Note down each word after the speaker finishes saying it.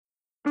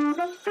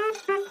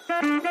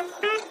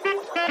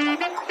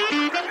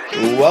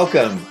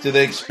Welcome to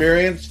the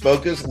Experience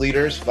Focused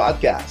Leaders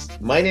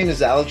podcast. My name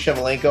is Alex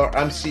Shevelenko.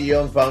 I'm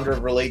CEO and founder of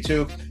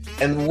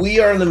Relate2, and we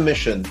are on a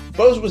mission,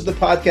 both with the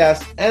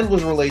podcast and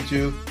with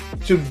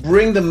Relate2, to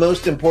bring the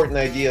most important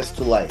ideas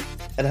to life.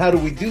 And how do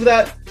we do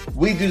that?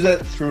 We do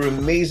that through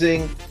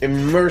amazing,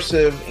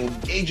 immersive,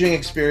 engaging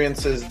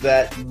experiences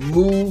that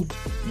move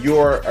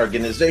your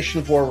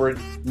organization forward,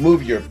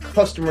 move your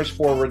customers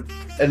forward,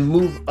 and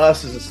move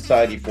us as a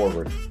society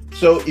forward.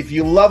 So if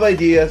you love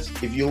ideas,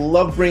 if you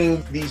love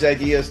bringing these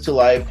ideas to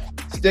life,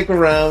 stick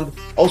around.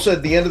 Also,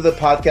 at the end of the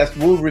podcast,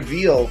 we'll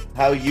reveal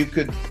how you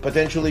could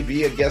potentially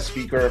be a guest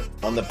speaker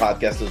on the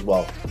podcast as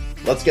well.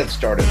 Let's get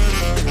started.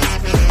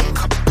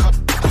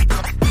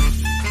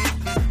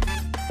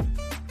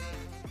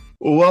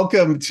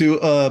 Welcome to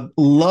a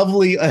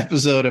lovely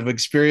episode of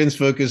Experience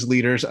Focused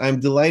Leaders. I'm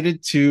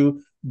delighted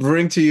to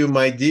bring to you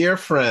my dear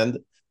friend,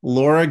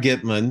 Laura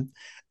Gitman.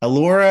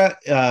 Laura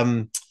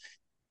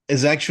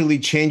is actually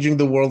changing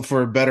the world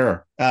for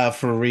better,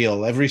 for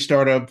real. Every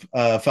startup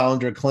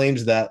founder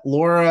claims that.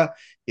 Laura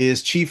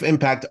is Chief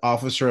Impact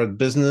Officer at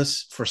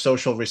Business for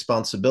Social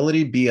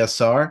Responsibility,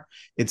 BSR.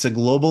 It's a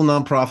global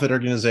nonprofit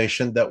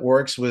organization that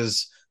works with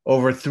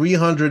over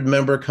 300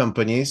 member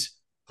companies,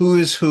 who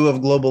is who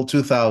of Global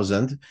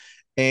 2000.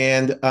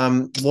 And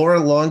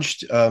Laura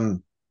launched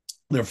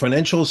their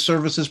financial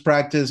services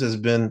practice, has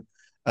been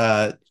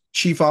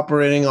Chief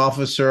Operating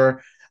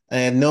Officer,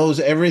 and knows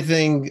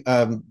everything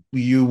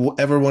you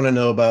ever want to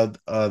know about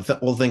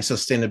all things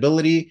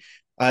sustainability.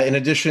 In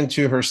addition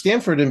to her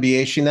Stanford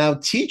MBA, she now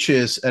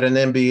teaches at an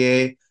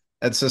MBA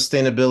at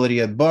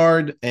sustainability at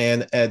Bard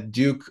and at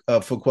Duke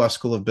Fuqua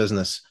School of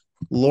Business.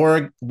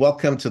 Laura,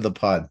 welcome to the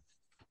pod.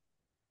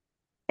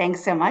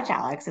 Thanks so much,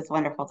 Alex. It's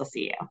wonderful to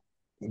see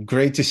you.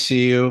 Great to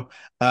see you.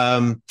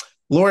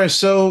 Laura,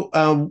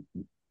 so,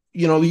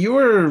 you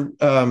were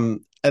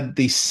at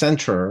the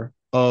center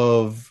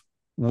of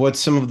what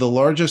some of the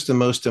largest and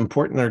most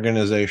important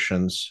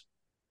organizations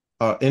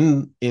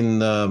in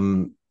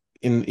the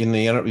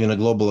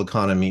global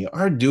economy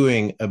are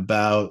doing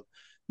about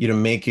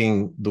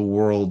making the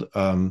world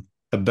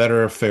a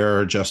better,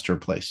 fairer, juster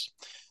place.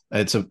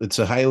 It's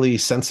a highly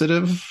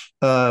sensitive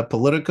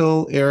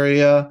political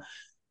area.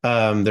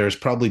 There's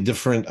probably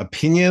different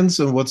opinions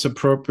on what's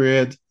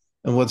appropriate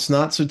and what's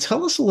not. So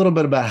tell us a little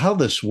bit about how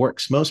this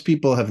works. Most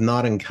people have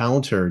not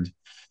encountered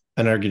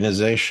an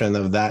organization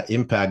of that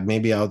impact,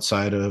 maybe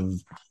outside of,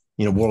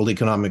 World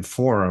Economic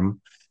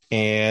Forum.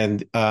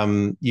 And,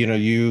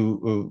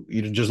 you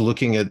just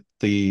looking at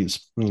the,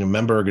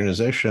 member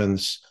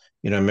organizations,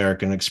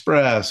 American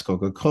Express,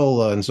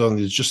 Coca-Cola, and so on,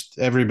 there's just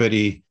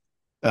everybody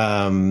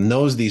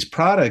knows these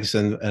products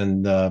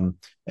and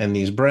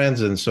these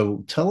brands. And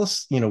so tell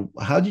us,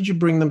 how did you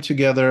bring them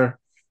together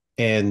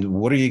and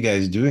what are you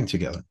guys doing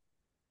together?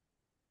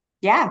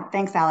 Yeah,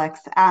 thanks,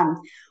 Alex.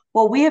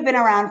 Well, we have been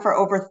around for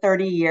over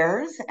 30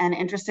 years, and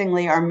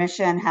interestingly, our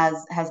mission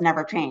has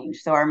never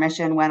changed. So our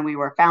mission when we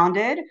were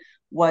founded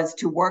was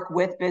to work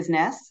with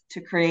business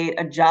to create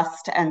a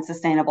just and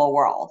sustainable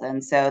world.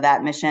 And so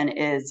that mission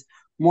is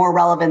more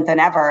relevant than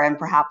ever and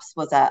perhaps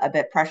was a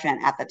bit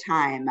prescient at the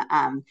time.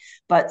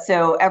 But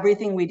so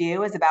everything we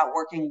do is about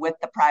working with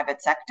the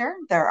private sector.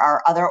 There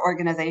are other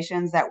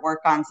organizations that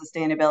work on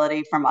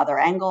sustainability from other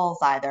angles,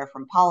 either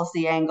from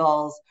policy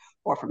angles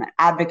or from an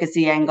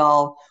advocacy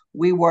angle.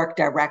 We work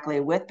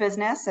directly with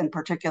business and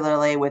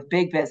particularly with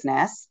big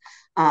business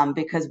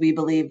because we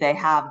believe they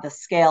have the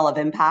scale of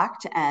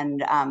impact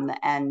and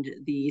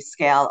the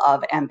scale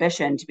of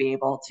ambition to be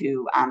able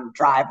to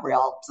drive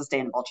real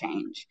sustainable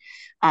change.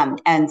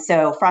 And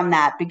so from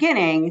that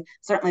beginning,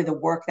 certainly the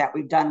work that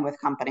we've done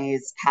with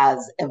companies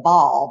has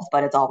evolved,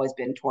 but it's always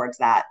been towards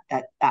that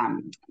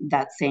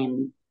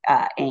same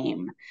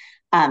aim.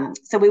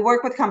 So we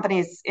work with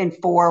companies in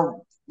four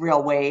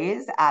real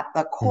ways. At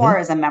the core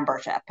is a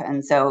membership.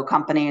 And so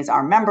companies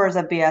are members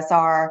of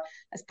BSR.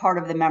 As part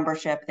of the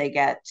membership, they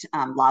get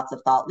lots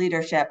of thought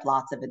leadership,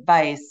 lots of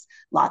advice,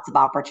 lots of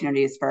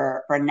opportunities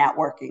for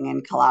networking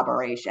and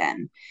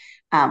collaboration.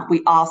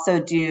 We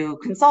also do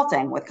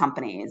consulting with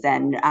companies.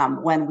 And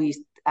when we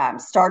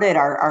started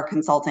our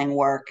consulting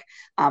work,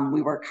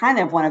 we were kind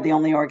of one of the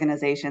only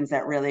organizations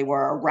that really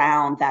were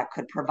around that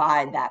could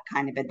provide that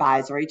kind of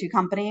advisory to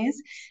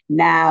companies.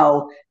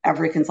 Now,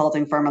 every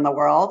consulting firm in the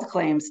world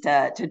claims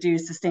to do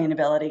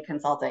sustainability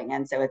consulting.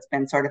 And so it's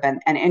been sort of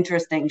an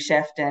interesting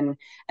shift. And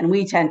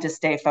we tend to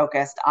stay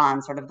focused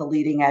on sort of the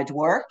leading edge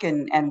work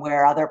and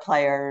where other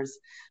players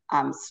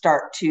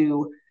start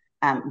to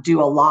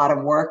do a lot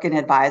of work in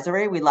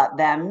advisory. We let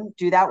them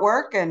do that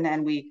work,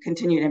 and we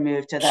continue to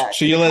move to the.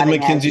 So you let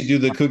McKinsey do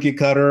the cookie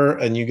cutter,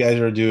 and you guys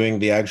are doing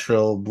the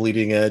actual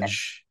bleeding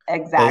edge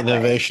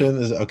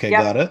innovation. Okay,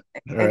 yep. Got it.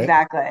 All right.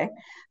 Exactly.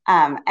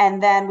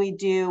 And then we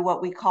do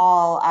what we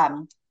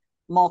call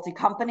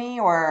multi-company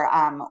or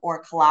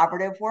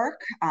collaborative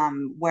work,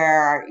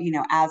 where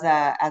as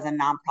a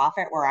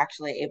nonprofit, we're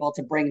actually able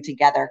to bring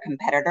together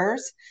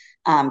competitors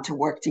to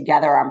work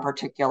together on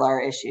particular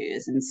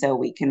issues. And so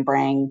we can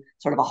bring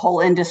sort of a whole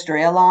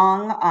industry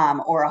along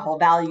or a whole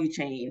value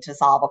chain to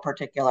solve a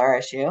particular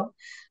issue.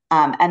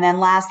 And then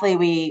lastly,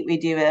 we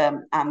do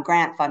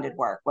grant funded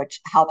work, which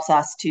helps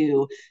us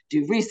to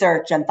do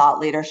research and thought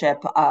leadership,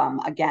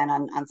 again,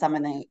 on some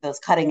of those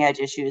cutting edge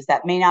issues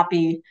that may not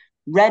be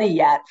ready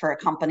yet for a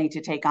company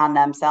to take on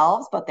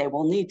themselves, but they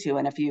will need to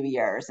in a few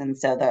years. And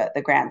so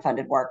the grant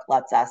funded work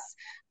lets us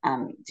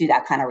do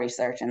that kind of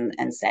research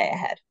and stay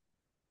ahead.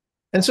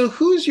 And so,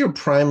 who's your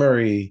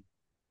primary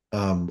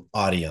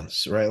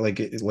audience, right? Like,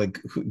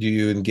 who, do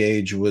you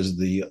engage with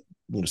the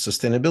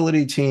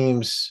sustainability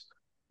teams,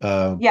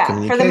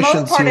 Yeah, for the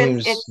most communication part,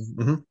 teams? it's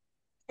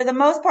for the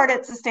most part,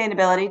 it's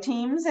sustainability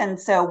teams. And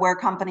so where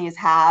companies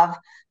have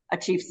a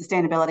chief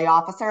sustainability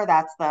officer,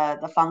 that's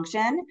the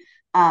function.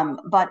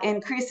 But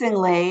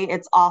increasingly,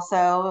 it's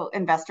also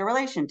investor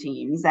relation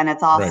teams and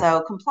it's Right.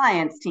 also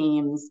compliance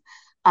teams.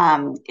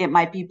 It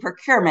might be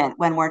procurement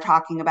when we're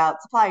talking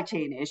about supply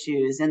chain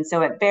issues. And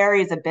so it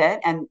varies a bit.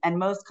 And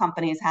most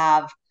companies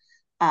have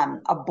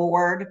a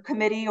board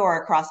committee or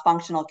a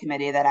cross-functional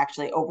committee that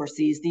actually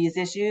oversees these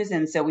issues.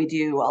 And so we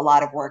do a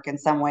lot of work in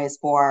some ways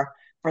for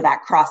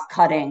that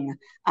cross-cutting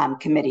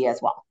committee as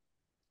well.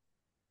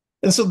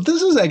 And so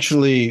this is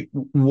actually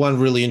one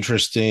really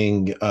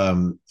interesting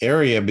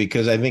area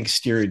because I think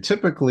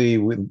stereotypically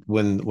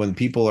when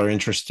people are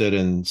interested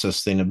in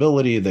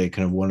sustainability, they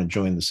kind of want to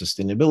join the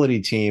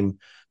sustainability team.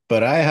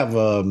 But I have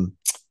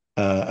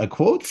a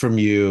quote from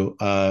you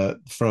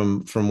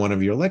from one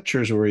of your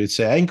lectures where you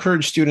say, "I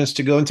encourage students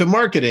to go into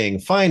marketing,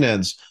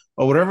 finance,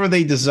 or whatever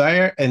they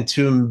desire, and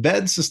to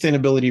embed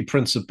sustainability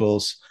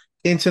principles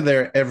into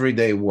their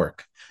everyday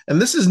work."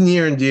 And this is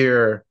near and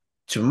dear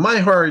to my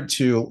heart.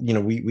 To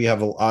we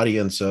have an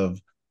audience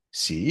of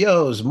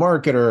CEOs,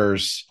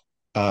 marketers,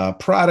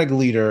 product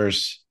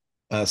leaders.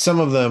 Some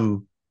of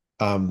them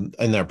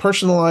in their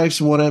personal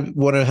lives want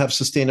to have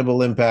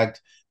sustainable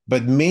impact,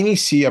 but many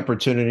see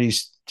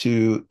opportunities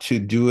to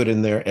do it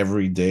in their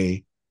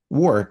everyday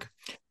work.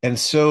 And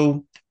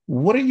so,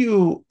 what do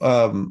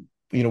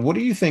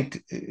you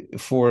think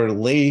for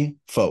lay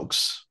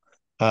folks?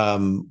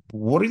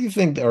 What do you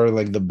think are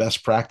like the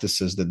best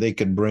practices that they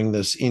could bring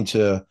this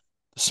into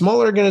small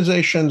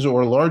organizations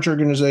or large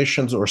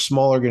organizations or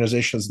small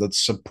organizations that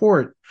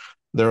support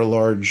their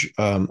large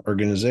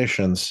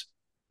organizations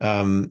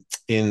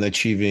in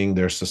achieving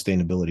their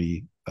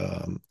sustainability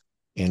and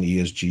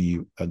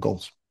ESG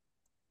goals?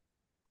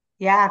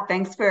 Yeah,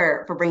 thanks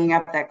for bringing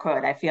up that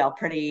quote. I feel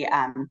pretty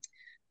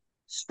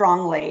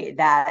strongly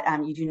that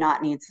you do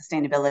not need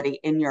sustainability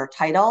in your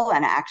title.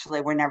 And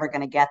actually, we're never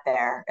going to get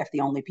there if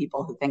the only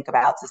people who think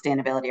about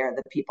sustainability are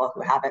the people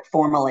who have it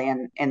formally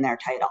in their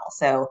title.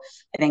 So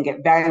I think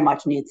it very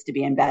much needs to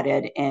be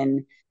embedded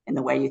in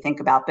the way you think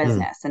about Mm,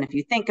 business. And if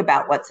you think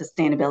about what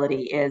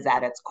sustainability is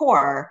at its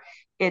core,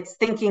 it's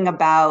thinking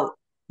about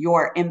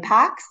your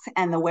impacts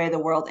and the way the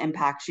world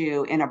impacts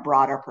you in a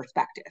broader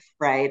perspective,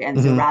 right? And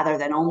so mhm, rather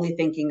than only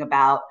thinking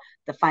about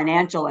the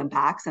financial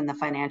impacts and the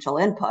financial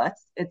inputs,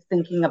 it's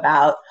thinking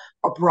about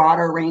a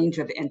broader range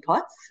of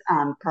inputs,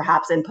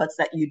 perhaps inputs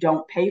that you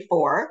don't pay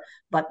for,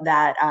 but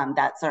that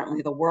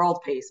certainly the world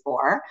pays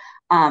for,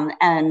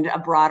 and a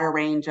broader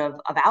range of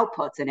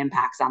outputs and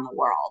impacts on the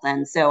world.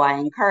 And so I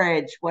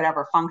encourage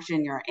whatever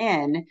function you're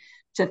in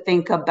to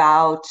think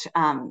about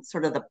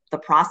sort of the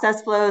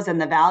process flows and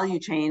the value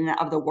chain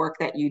of the work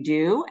that you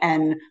do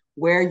and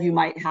where you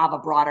might have a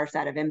broader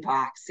set of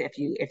impacts if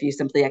you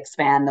simply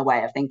expand the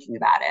way of thinking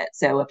about it.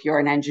 So if you're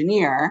an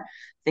engineer,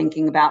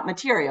 thinking about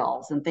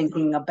materials and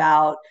thinking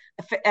about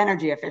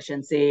energy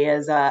efficiency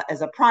is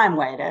a prime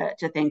way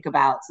to think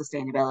about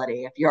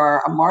sustainability. If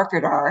you're a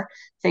marketer,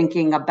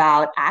 thinking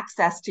about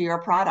access to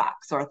your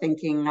products or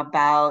thinking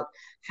about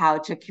how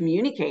to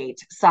communicate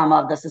some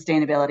of the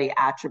sustainability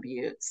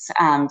attributes.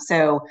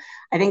 So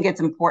I think it's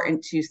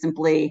important to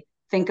simply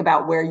think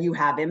about where you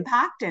have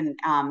impact and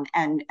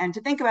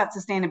to think about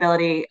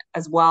sustainability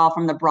as well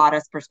from the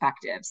broadest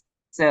perspectives.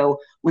 So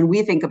when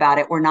we think about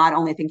it, we're not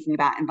only thinking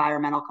about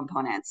environmental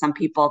components. Some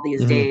people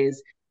these mhm.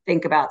 days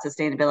think about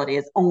sustainability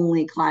as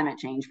only climate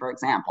change, for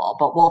example,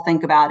 but we'll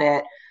think about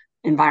it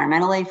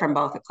environmentally from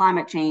both a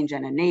climate change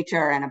and a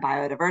nature and a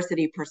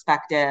biodiversity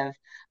perspective,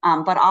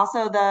 but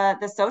also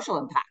the social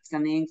impacts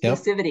and the Yep.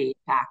 inclusivity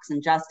impacts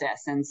and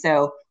justice. And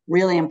so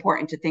really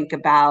important to think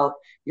about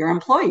your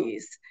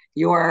employees,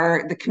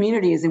 the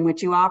communities in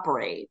which you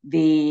operate,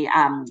 the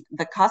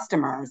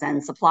customers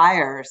and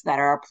suppliers that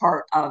are a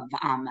part of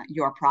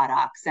your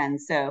products. And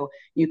so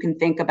you can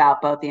think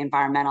about both the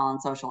environmental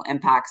and social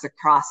impacts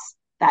across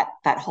that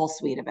whole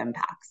suite of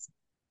impacts.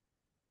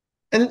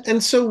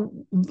 And so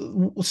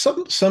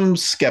some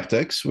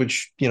skeptics,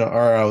 which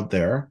are out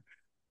there,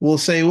 will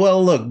say,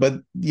 well, look,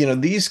 but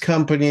these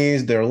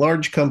companies, they're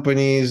large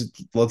companies,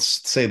 let's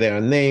say they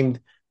are named,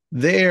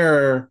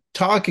 they're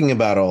talking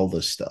about all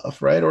this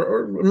stuff, right?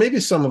 Or maybe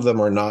some of them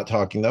are not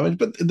talking that much,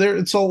 but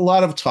it's a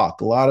lot of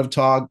talk,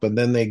 but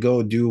then they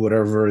go do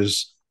whatever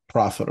is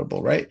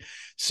profitable, right?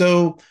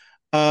 So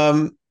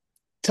um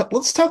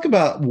let's talk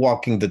about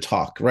walking the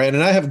talk, right?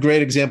 And I have a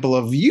great example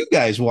of you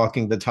guys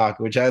walking the talk,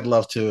 which I'd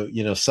love to,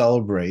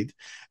 celebrate.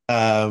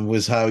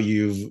 Was how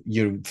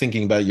you're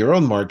thinking about your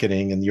own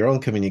marketing and your own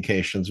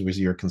communications with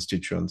your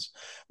constituents.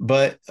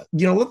 But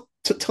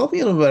tell me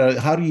a little bit about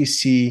how do you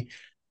see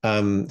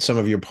some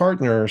of your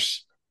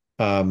partners,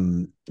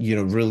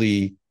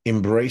 really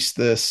embrace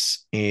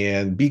this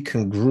and be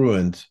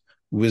congruent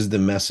with the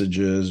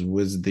messages,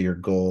 with their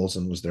goals,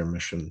 and with their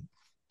mission.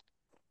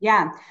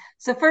 Yeah.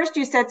 So first,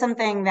 you said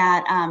something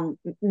that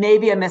may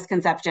be a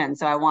misconception.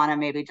 So I want to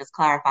maybe just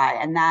clarify,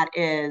 and that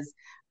is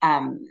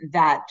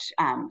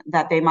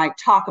that they might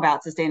talk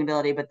about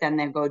sustainability, but then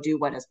they go do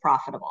what is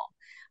profitable.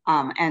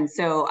 And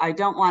so I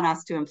don't want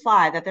us to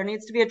imply that there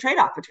needs to be a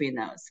trade-off between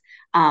those.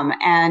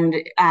 And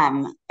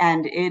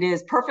it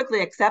is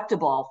perfectly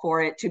acceptable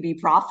for it to be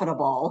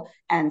profitable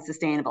and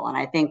sustainable. And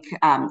I think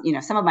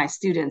some of my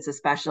students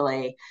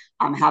especially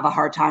have a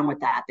hard time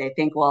with that. They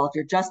think, well, if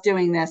you're just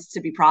doing this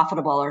to be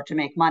profitable or to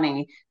make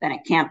money, then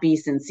it can't be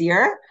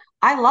sincere.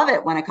 I love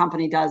it when a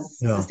company does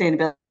Yeah.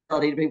 sustainability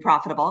to be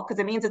profitable because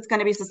it means it's going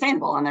to be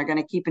sustainable and they're going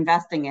to keep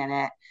investing in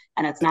it,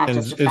 and it's not And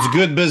just a it's fad.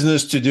 good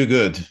business to do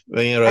good,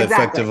 Exactly.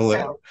 effectively.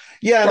 So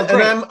Yeah, so and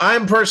great.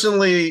 I'm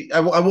personally, I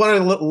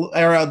want to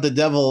air out the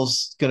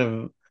devil's kind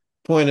of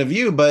point of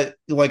view, but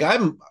like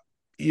when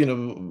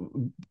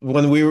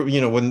we were,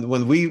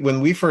 when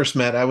we first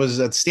met, I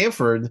was at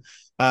Stanford,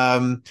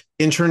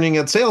 interning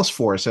at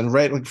Salesforce, and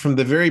right, like from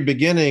the very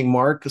beginning,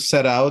 Mark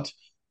set out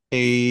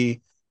a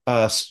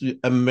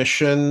a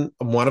mission.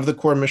 One of the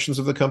core missions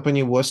of the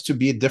company was to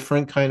be a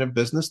different kind of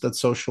business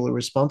that's socially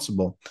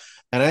responsible.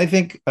 And I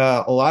think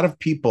a lot of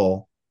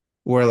people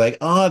were like,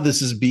 oh,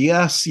 this is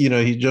BS.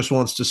 He just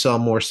wants to sell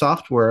more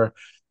software.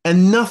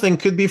 And nothing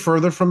could be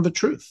further from the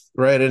truth,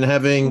 right? And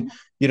having,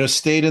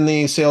 stayed in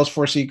the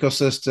Salesforce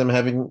ecosystem,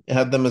 having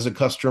had them as a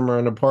customer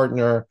and a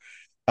partner,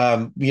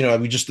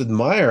 we just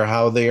admire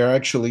how they are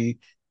actually,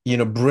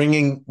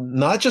 bringing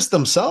not just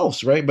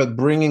themselves, right, but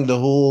bringing the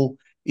whole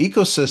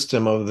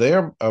ecosystem of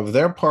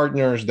their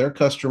partners, their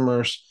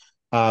customers,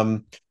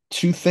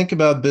 to think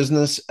about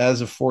business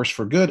as a force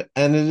for good.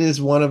 And it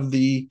is one of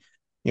the,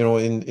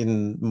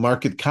 in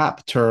market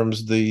cap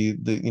terms, the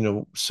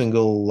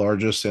single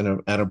largest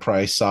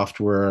enterprise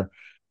software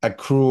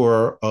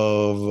accruer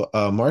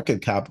of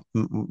market cap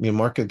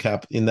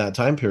in that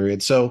time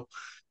period. So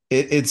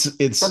it, it's So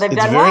it's they've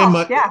it's done very well.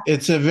 much Yeah.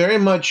 it's a very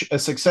much a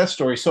success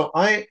story. So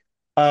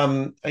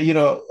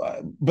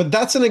but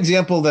that's an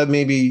example that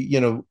maybe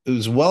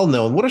is well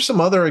known. What are some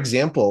other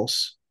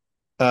examples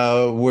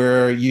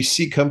where you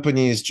see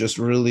companies just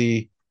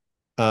really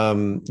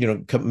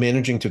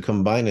managing to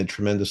combine it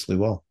tremendously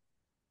well?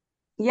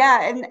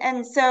 Yeah.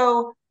 And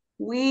so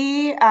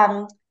we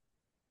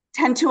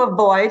tend to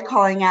avoid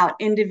calling out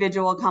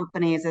individual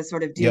companies as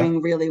sort of Yeah.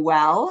 doing really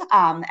well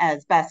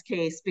as best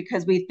case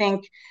because we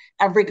think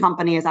every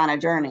company is on a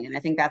journey. And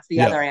I think that's the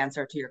Yeah. other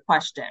answer to your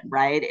question,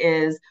 right?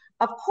 Is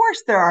of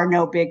course there are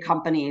no big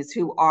companies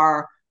who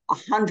are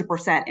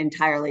 100%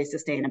 entirely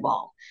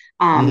sustainable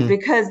Hmm.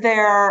 because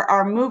there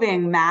are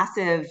moving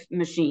massive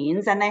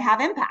machines and they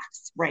have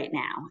impacts right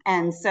now.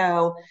 And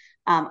so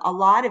a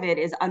lot of it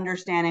is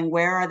understanding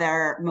where are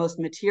their most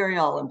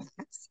material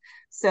impacts.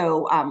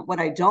 So what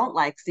I don't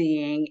like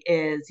seeing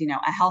is,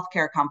 a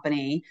healthcare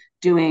company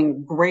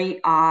doing great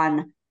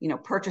on,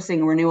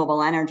 purchasing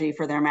renewable energy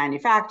for their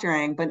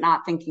manufacturing, but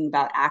not thinking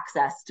about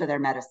access to their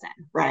medicine,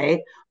 right?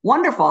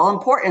 Wonderful,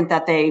 important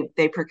that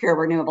they procure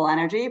renewable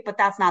energy, but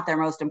that's not their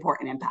most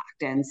important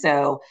impact. And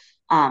so,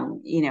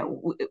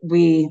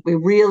 we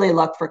really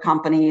look for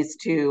companies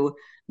to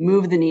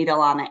move the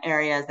needle on the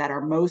areas that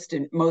are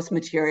most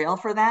material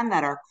for them,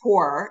 that are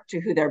core to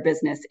who their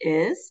business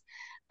is.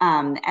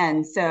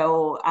 And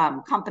so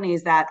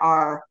companies that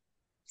are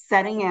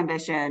setting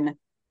ambition,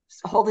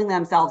 holding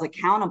themselves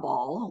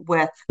accountable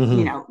with,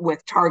 Hmm.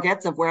 with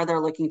targets of where they're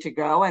looking to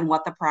go and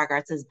what the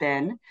progress has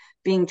been,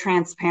 being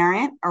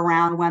transparent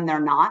around when they're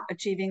not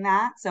achieving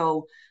that.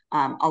 So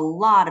a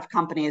lot of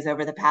companies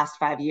over the past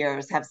 5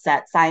 years have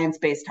set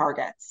science-based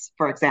targets,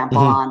 for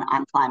example, Hmm.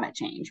 on climate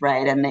change,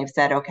 right? And they've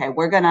said, okay,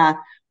 we're gonna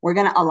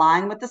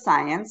align with the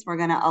science, we're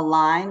gonna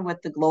align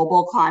with the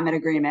global climate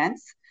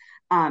agreements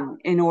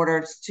in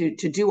order to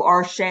do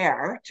our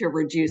share to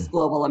reduce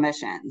global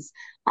emissions.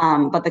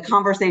 But the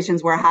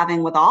conversations we're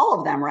having with all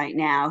of them right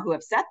now who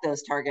have set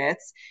those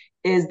targets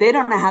is they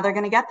don't know how they're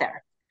going to get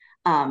there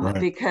Right.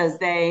 because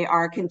they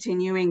are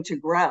continuing to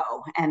grow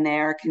and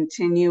they're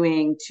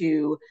continuing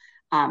to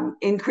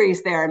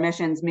increase their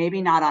emissions,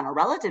 maybe not on a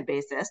relative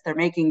basis. They're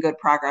making good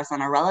progress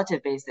on a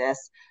relative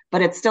basis,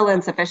 but it's still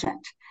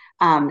insufficient.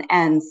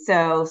 And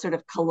so, sort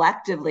of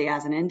collectively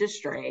as an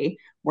industry,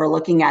 we're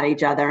looking at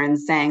each other and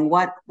saying,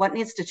 what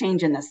needs to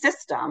change in the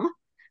system?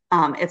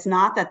 It's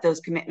not that those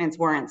commitments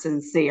weren't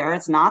sincere.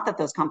 It's not that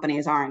those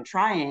companies aren't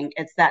trying.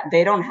 It's that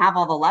they don't have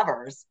all the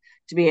levers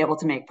to be able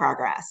to make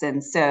progress.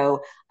 And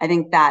so I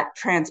think that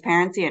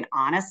transparency and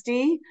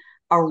honesty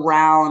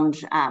around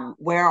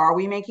where are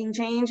we making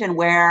change and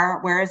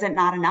where is it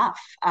not enough,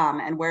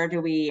 and where do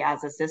we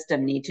as a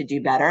system need to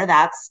do better.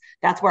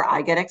 That's where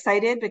I get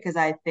excited, because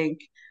I think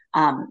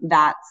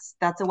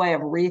that's a way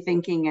of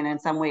rethinking and in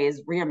some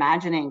ways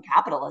reimagining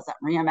capitalism,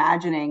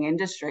 reimagining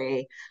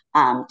industry,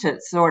 to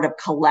sort of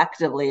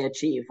collectively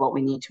achieve what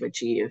we need to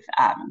achieve,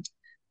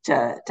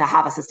 to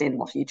have a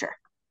sustainable future.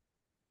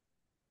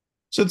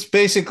 So it's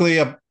basically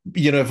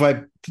if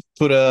I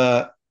put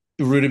a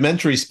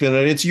rudimentary spin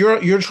on it, it's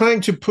you're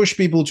trying to push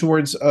people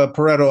towards a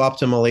Pareto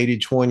optimal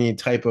 80-20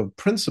 type of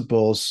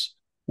principles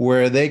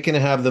where they can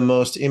have the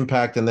most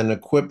impact and then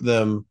equip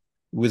them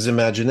with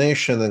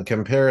imagination and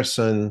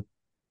comparison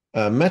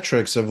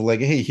metrics of like,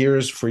 hey,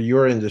 here's for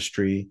your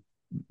industry,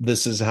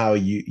 this is how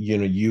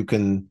you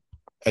can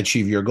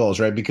achieve your goals,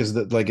 right? Because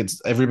like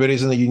it's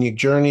everybody's in a unique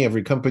journey,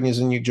 every company is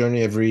in a unique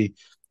journey, every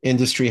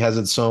industry has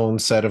its own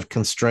set of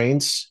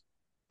constraints,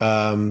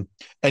 and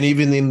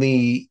even in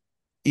the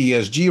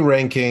ESG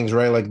rankings,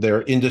 right? Like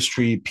their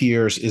industry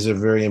peers is a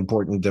very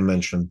important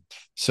dimension.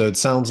 So it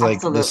sounds like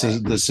this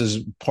Absolutely. is this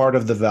is part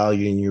of the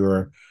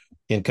value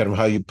in kind of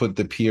how you put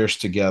the peers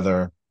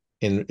together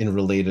in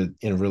related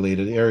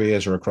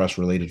areas or across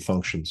related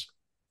functions.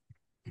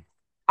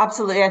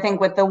 Absolutely. I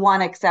think with the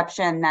one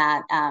exception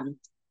that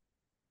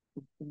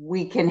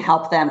we can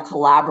help them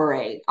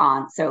collaborate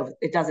on. So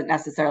it doesn't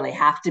necessarily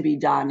have to be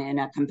done in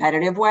a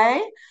competitive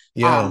way.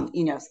 Yeah.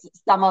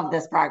 Some of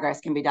this progress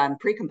can be done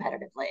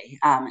pre-competitively,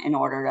 in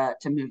order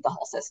to move the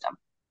whole system.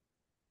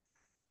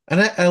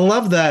 And I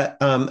love that.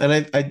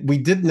 And we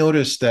did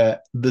notice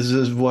that this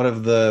is one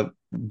of the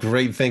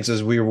great things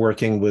as we were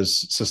working with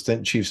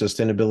chief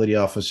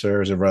sustainability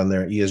officers around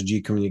their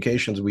ESG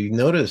communications. We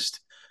noticed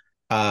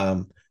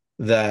um,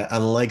 that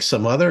unlike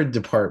some other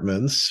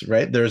departments,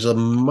 right, there's a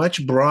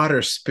much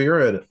broader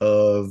spirit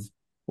of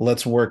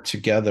let's work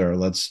together,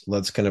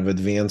 let's kind of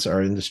advance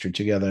our industry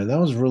together, and that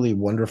was really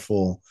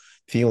wonderful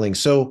feeling.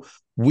 So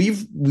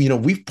we've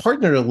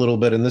partnered a little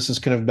bit, and this is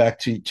kind of back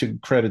to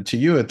credit to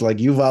you. It's like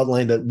you've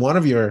outlined that one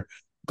of your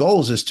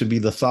goals is to be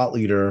the thought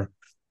leader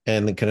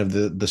and the kind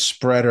of the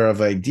spreader of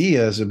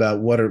ideas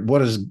about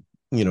what is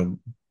you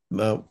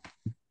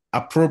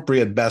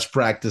appropriate best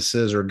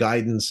practices or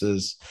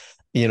guidances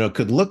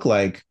could look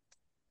like.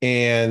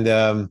 And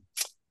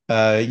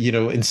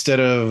instead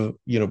of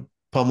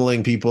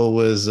pummeling people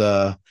with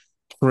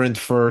print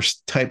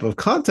first type of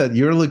content,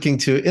 you're looking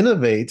to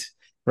innovate,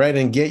 right,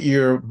 and get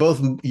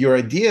both your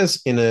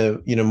ideas in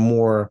a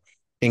more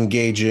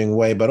engaging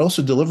way, but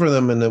also deliver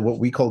them in what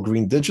we call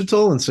green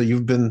digital. And so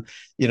you've been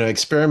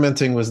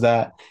experimenting with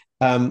that.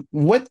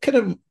 What kind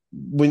of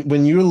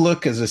when you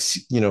look as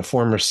a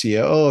former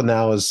COO,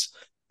 now as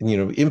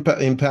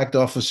impact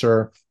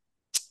officer,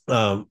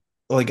 um,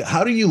 like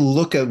how do you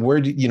look at where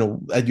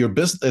at your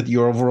business, at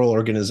your overall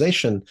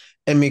organization,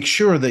 and make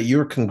sure that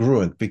you're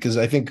congruent? Because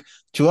I think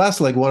to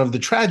us, like one of the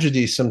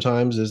tragedies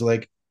sometimes is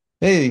like,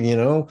 hey,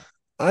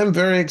 I'm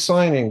very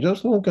exciting,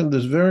 just look at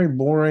this very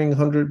boring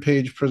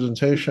 100-page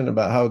presentation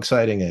about how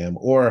exciting I am,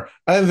 or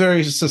I'm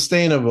very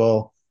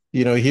sustainable,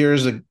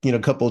 here's a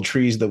couple of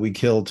trees that we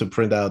killed to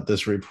print out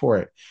this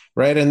report,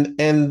 right?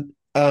 And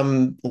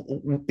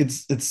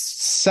it's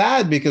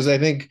sad because I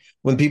think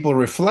when people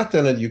reflect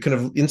on it, you kind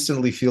of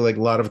instantly feel like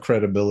a lot of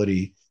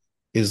credibility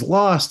is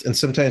lost, and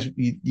sometimes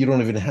you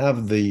don't even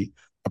have the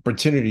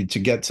opportunity to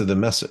get to the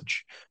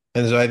message.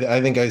 And so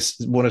I think I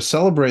want to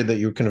celebrate that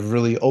you're kind of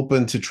really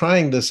open to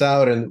trying this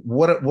out. And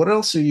what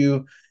else are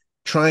you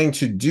trying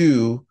to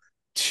do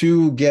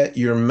to get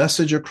your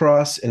message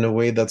across in a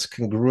way that's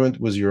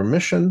congruent with your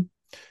mission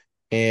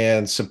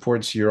and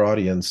supports your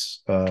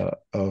audience of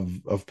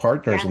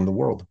partners in Yeah. the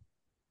world?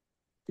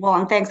 Well,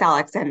 and thanks,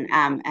 Alex,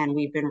 and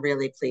we've been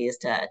really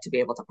pleased to be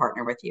able to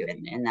partner with you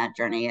in that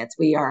journey.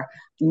 We are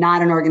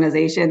not an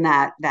organization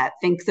that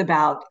thinks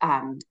about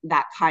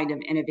that kind of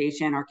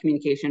innovation or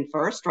communication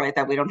first, right?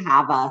 That we don't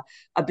have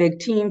a big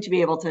team to be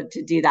able to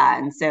do that,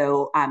 and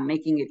so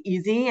making it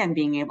easy and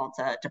being able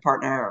to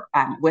partner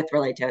with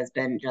Relato has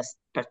been just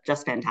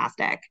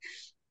fantastic.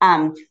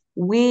 Um,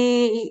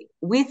 we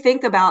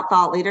think about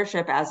thought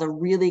leadership as a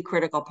really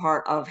critical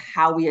part of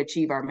how we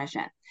achieve our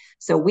mission.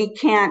 So we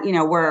can't,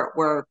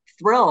 we're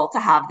thrilled to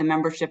have the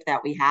membership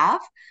that we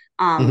have,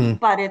 Mm-hmm.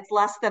 but it's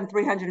less than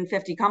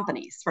 350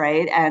 companies,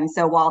 right? And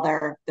so while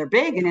they're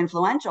big and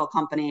influential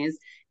companies,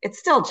 it's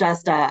still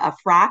just a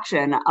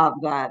fraction of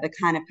the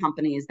kind of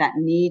companies that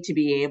need to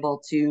be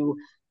able to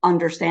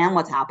understand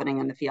what's happening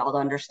in the field,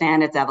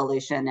 understand its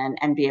evolution,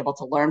 and be able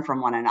to learn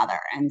from one another.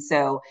 And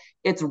so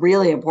it's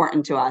really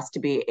important to us to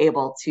be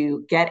able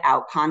to get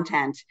out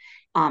content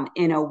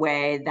in a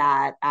way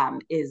that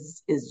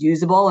is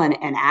usable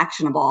and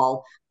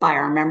actionable by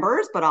our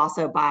members, but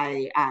also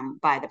by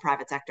the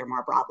private sector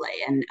more broadly.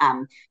 And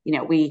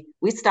we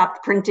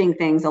stopped printing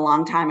things a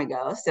long time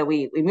ago, so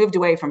we moved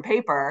away from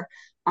paper.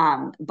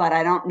 But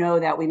I don't know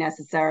that we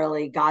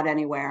necessarily got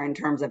anywhere in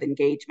terms of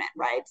engagement,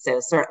 right? So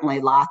certainly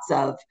lots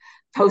of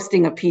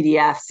posting of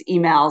PDFs,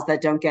 emails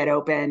that don't get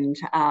opened,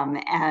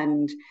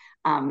 and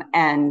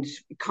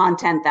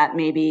content that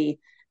maybe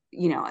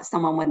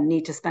someone would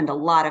need to spend a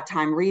lot of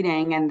time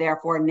reading and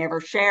therefore never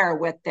share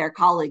with their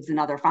colleagues in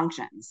other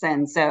functions.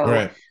 And so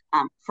Right.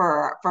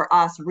 for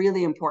us,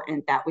 really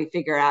important that we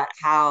figure out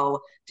how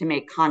to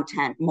make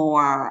content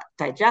more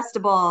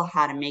digestible,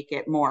 how to make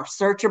it more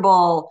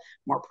searchable,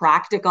 more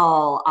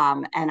practical,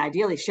 and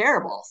ideally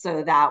shareable,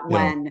 so that Yeah.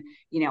 when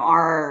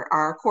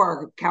our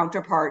core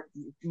counterpart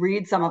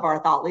reads some of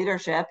our thought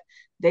leadership,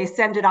 they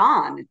send it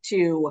on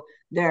to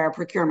their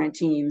procurement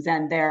teams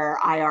and their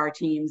IR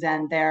teams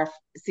and their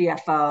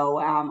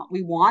CFO.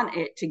 We want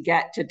it to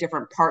get to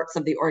different parts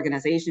of the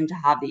organization to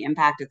have the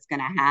impact it's going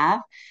to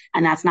have.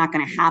 And that's not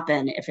going to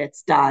happen if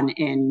it's done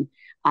in,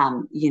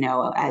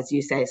 as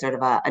you say, sort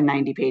of a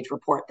 90-page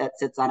report that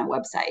sits on a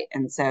website.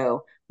 And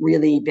so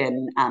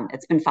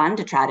it's been fun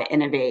to try to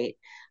innovate.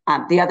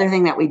 The other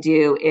thing that we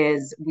do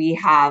is we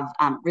have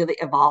really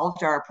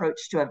evolved our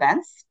approach to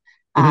events,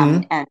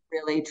 Hmm. and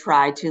really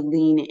try to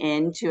lean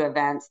into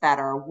events that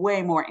are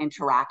way more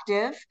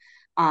interactive.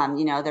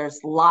 There's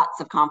lots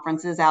of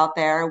conferences out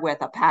there with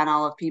a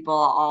panel of people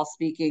all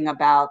speaking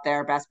about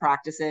their best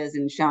practices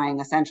and showing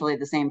essentially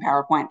the same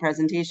PowerPoint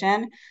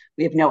presentation.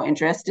 We have no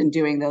interest in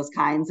doing those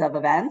kinds of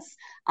events,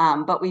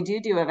 but we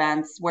do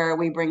events where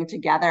we bring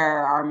together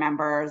our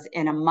members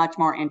in a much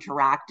more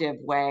interactive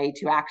way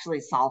to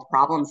actually solve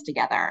problems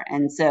together.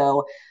 And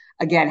so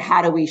again,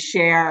 how do we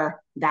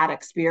share that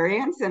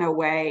experience in a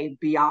way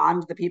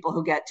beyond the people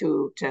who get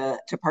to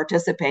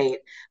participate,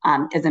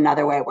 is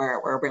another way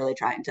where we're really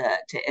trying to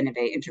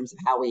innovate in terms of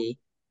how we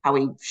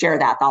share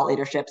that thought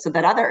leadership so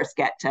that others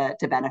get to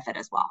benefit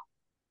as well.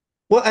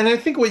 Well, and I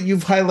think what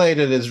you've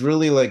highlighted is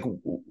really like,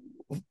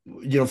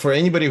 for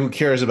anybody who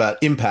cares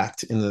about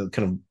impact in the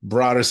kind of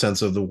broader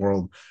sense of the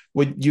world,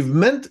 what you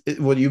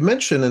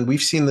mentioned, and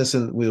we've seen this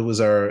in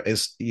with our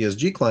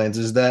ESG clients,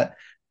 is that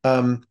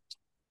um,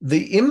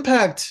 the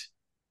impact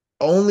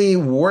only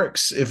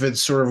works if it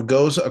sort of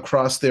goes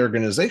across the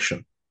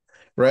organization,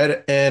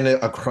 right? And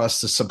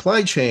across the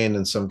supply chain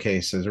in some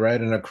cases,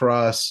 right? And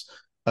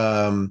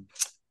um,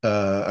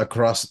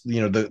 across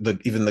the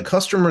even the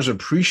customers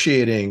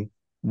appreciating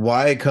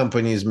why a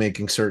company is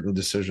making certain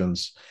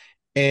decisions,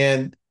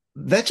 and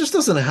that just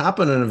doesn't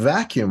happen in a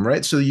vacuum,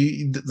 right? So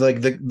you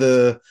like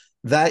the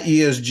that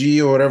ESG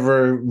or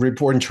whatever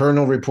report,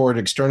 internal report,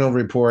 external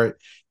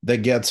report that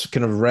gets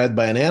kind of read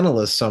by an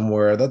analyst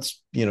somewhere,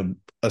 that's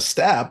a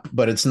step,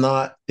 but it's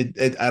not it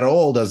at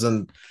all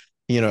doesn't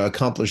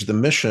accomplish the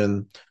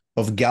mission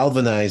of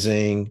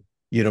galvanizing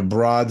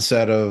broad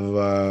set of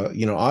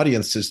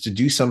audiences to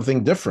do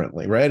something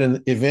differently, right?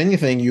 And if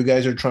anything, you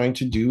guys are trying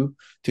to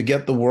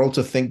get the world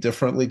to think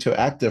differently, to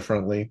act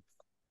differently.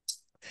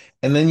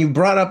 And then you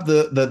brought up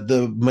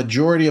the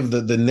majority of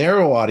the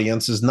narrow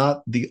audience is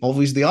not the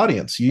always the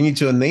audience. You need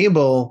to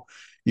enable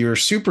your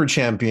super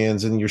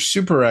champions and your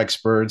super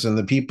experts and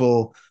the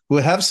people who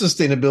have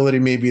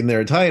sustainability maybe in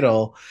their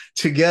title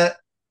to get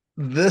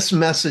this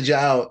message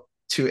out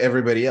to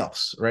everybody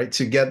else, right?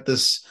 To get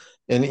this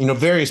and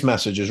various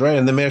messages, right?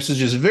 And the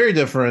message is very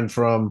different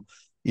from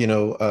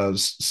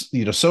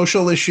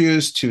social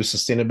issues to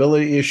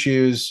sustainability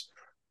issues,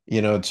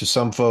 to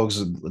some folks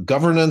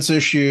governance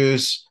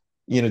issues,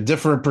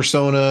 different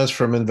personas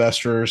from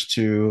investors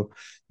to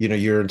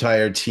your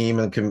entire team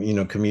and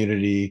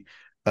community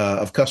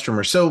of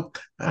customers. So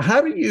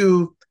how do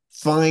you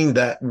find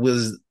that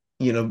was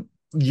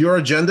your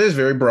agenda is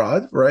very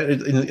broad, right?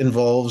 It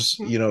involves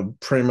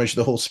pretty much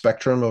the whole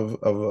spectrum of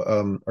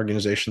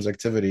organizations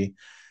activity.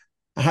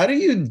 How do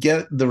you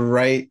get the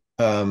right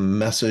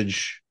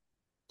message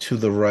to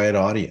the right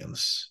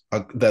audience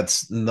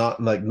that's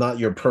not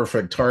your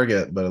perfect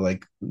target, but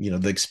like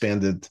the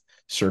expanded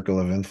circle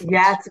of Yeah,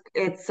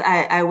 influence?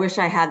 I wish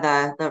I had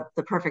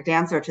the perfect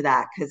answer to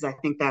that, because I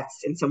think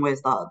that's in some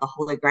ways the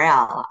holy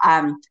grail.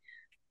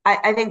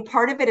 I think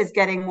part of it is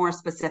getting more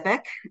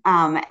specific.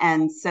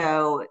 And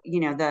so,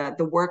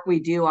 the work we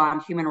do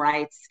on human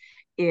rights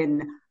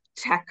in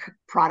tech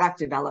product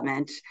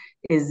development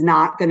is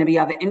not going to be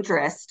of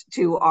interest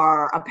to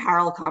our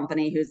apparel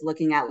company who's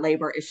looking at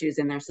labor issues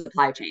in their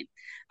supply chain.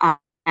 Um,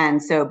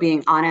 and so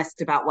being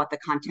honest about what the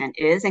content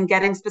is and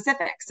getting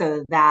specific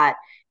so that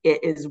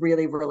it is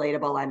really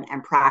relatable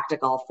and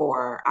practical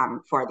for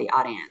the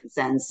audience.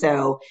 And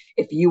so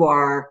if you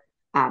are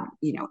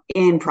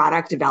in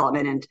product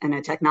development and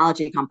a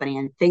technology company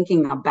and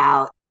thinking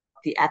about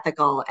the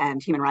ethical and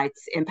human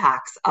rights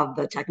impacts of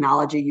the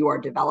technology you are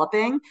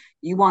developing,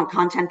 you want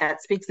content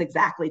that speaks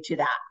exactly to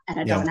that. And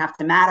it Yeah, doesn't have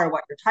to matter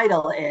what your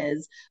title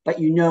is, but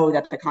you know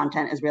that the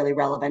content is really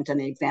relevant and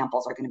the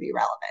examples are going to be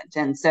relevant.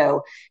 And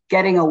so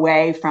getting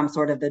away from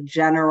sort of the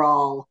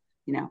general,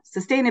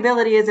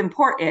 sustainability is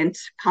important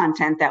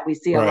content that we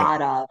see a right.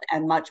 lot of,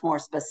 and much more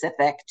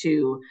specific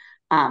to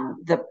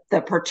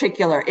the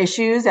particular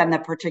issues and the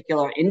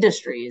particular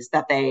industries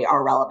that they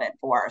are relevant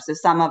for. So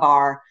some of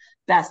our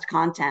best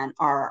content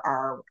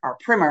are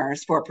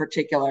primers for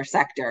particular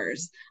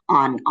sectors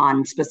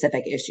on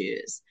specific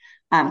issues.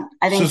 I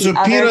So think the so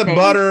other peanut thing,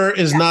 butter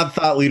is yeah, not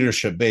thought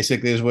leadership,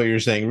 basically, is what you're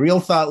saying. Real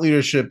thought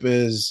leadership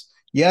is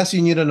yes,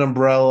 you need an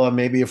umbrella,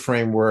 maybe a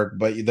framework,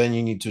 but then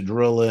you need to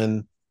drill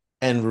in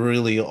and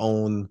really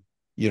own,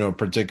 a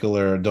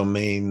particular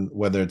domain,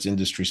 whether it's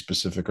industry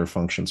specific or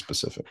function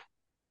specific.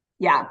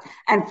 Yeah.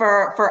 And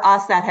for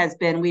us, that has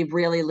been, we've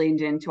really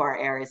leaned into our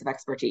areas of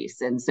expertise.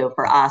 And so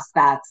for us,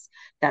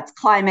 that's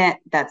climate,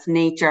 that's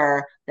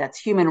nature, that's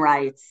human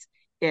rights,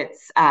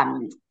 it's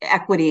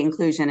equity,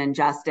 inclusion, and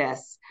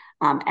justice.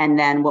 And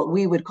then what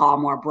we would call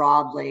more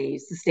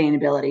broadly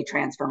sustainability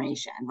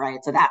transformation, right?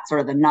 So that's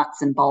sort of the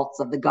nuts and bolts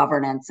of the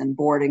governance and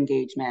board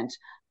engagement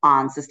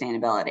on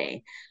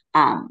sustainability.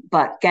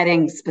 But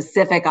getting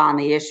specific on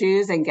the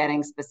issues and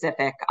getting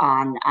specific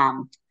on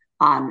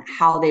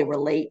how they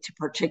relate to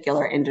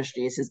particular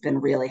industries has been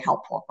really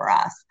helpful for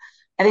us.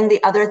 I think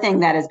the other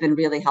thing that has been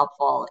really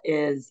helpful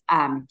is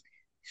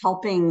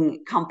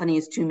helping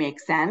companies to make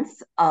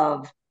sense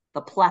of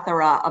the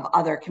plethora of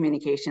other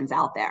communications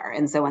out there.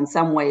 And so in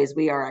some ways,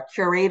 we are a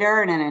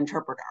curator and an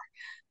interpreter.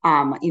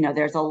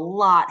 There's a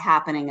lot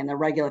happening in the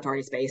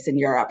regulatory space in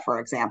Europe, for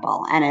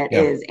example, and it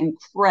Yeah. is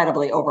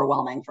incredibly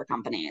overwhelming for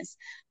companies.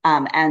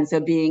 And so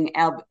being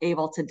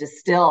able to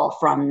distill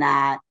from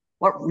that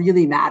what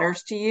really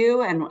matters to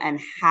you and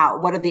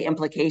what are the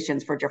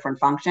implications for different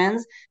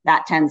functions,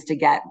 that tends to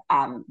get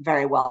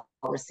very well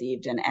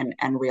received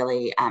and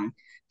really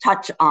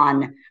touch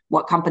on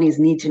what companies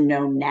need to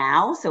know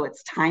now, so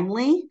it's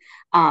timely,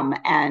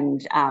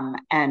 and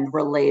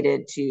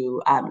related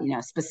to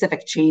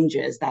specific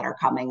changes that are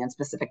coming and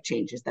specific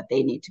changes that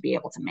they need to be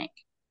able to make.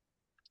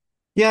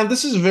 Yeah,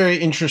 this is a very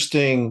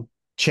interesting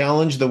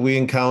challenge that we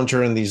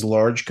encounter in these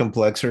large,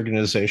 complex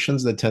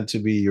organizations that tend to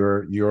be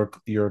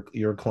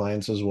your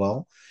clients as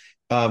well.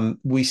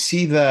 We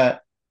see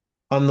that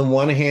on the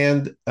one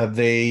hand,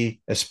 they,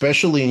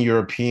 especially in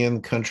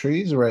European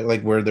countries, right,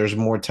 like where there's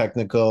more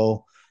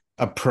technical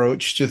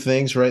approach to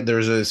things, right,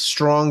 there's a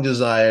strong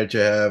desire to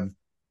have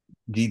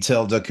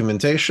detailed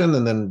documentation,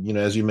 and then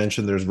as you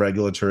mentioned, there's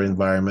regulatory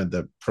environment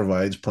that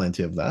provides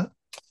plenty of that.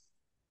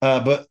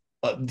 But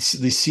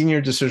the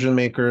senior decision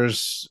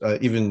makers,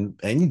 even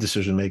any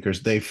decision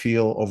makers, they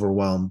feel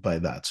overwhelmed by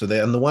that. So they,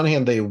 on the one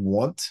hand, they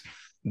want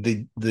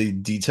the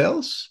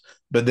details,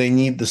 but they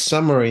need the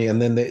summary,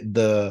 and then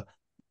the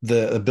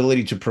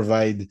ability to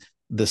provide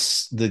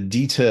the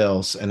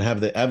details and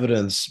have the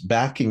evidence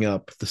backing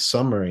up the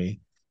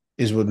summary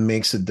is what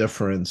makes a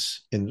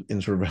difference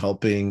in sort of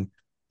helping,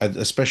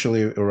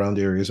 especially around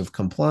the areas of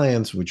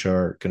compliance, which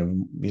are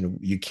kind of,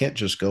 you can't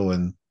just go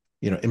and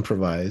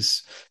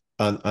improvise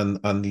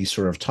on these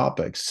sort of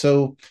topics.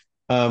 So,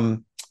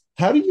 um,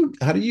 how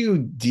do you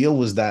deal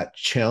with that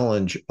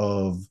challenge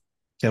of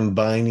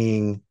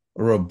combining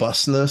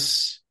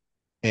robustness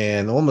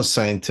and almost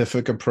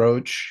scientific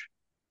approach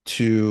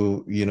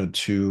to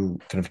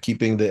kind of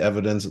keeping the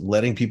evidence,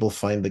 letting people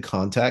find the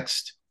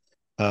context,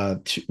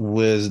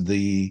 with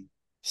the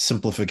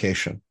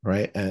simplification,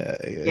 right?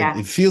 It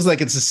Yeah. feels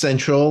like it's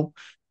essential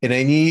in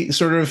any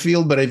sort of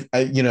field, but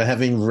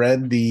having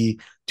read the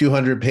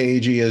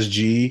 200-page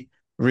ESG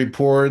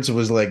reports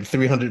was like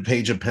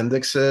 300-page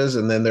appendixes,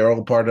 and then they're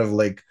all part of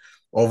like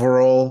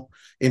overall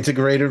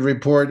integrated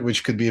report,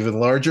 which could be even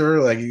larger.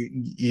 Like,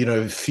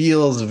 it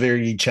feels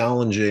very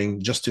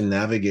challenging just to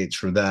navigate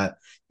through that,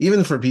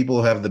 even for people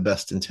who have the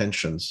best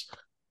intentions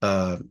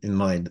in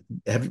mind.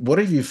 What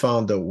have you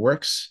found that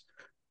works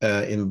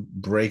in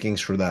breaking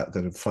through that,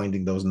 kind of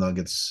finding those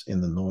nuggets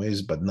in the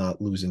noise, but not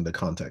losing the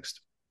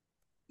context?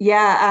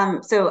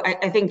 Yeah, so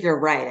I think you're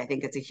right. I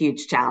think it's a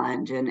huge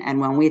challenge. And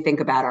when we think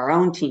about our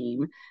own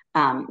team,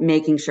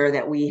 making sure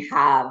that we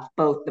have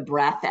both the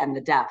breadth and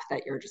the depth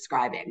that you're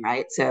describing,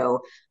 right?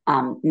 So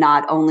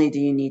not only do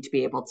you need to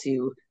be able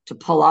to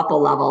pull up a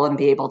level and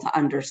be able to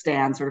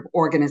understand sort of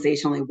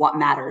organizationally what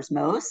matters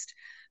most,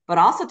 but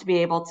also to be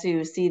able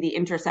to see the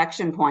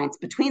intersection points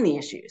between the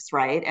issues,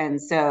 right?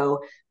 And so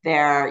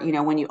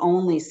when you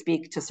only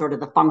speak to sort of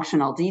the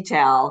functional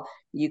detail,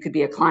 you could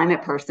be a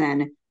climate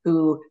person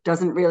who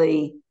doesn't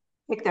really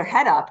pick their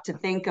head up to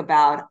think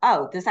about,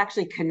 oh, this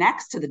actually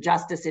connects to the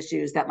justice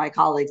issues that my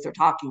colleagues are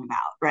talking about,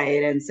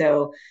 right? And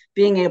so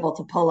being able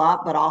to pull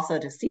up, but also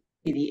to see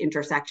the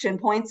intersection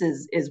points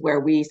is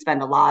where we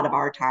spend a lot of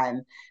our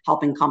time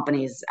helping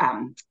companies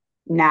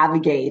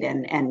navigate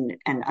and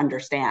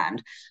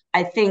understand.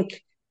 I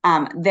think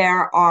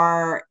there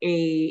are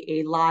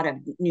a lot of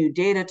new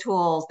data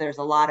tools. There's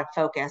a lot of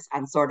focus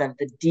on sort of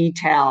the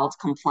detailed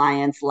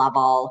compliance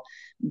level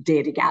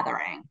data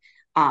gathering.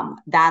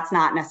 That's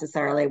not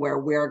necessarily where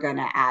we're going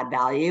to add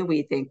value.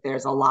 We think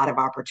there's a lot of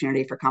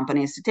opportunity for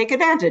companies to take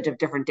advantage of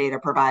different data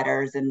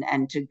providers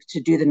and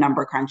to do the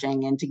number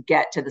crunching and to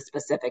get to the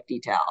specific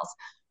details.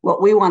 What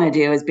we want to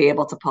do is be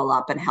able to pull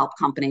up and help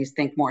companies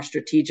think more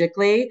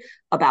strategically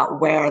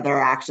about where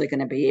they're actually going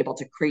to be able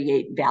to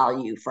create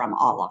value from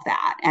all of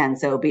that. And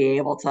so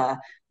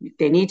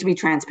they need to be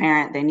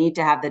transparent, they need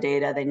to have the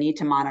data, they need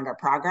to monitor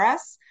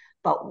progress.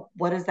 But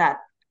what does that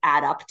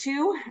add up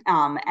to,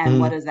 and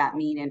what Mm. does that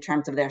mean in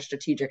terms of their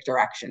strategic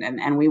direction?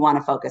 And we want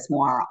to focus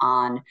more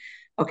on,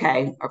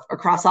 okay,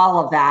 across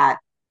all of that,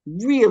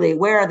 really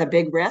where are the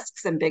big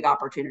risks and big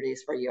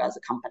opportunities for you as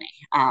a company,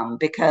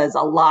 because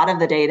a lot of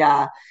the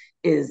data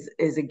is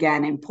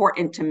again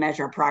important to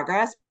measure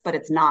progress, but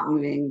it's not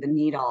moving the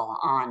needle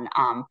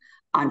on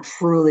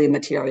truly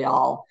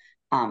material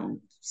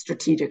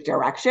strategic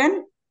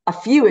direction. A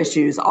few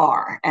issues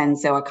are, and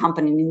so a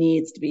company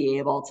needs to be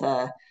able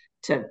to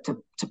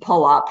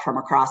pull up from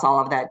across all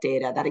of that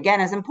data that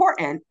again is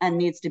important and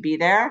needs to be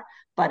there,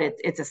 but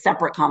it's a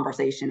separate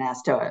conversation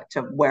as to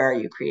where are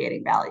you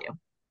creating value.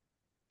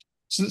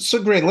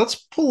 So great. Let's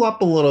pull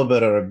up a little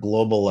bit at a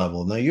global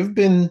level. Now, you've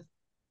been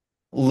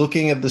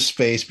looking at the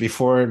space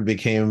before it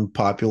became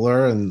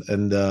popular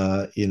and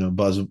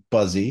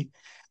buzzy,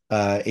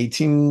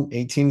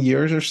 18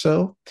 years or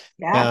so.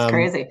 Yeah, it's Um,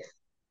 crazy.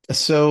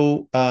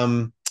 so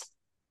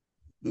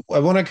I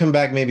want to come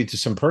back maybe to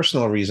some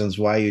personal reasons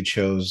why you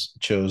chose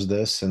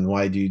this and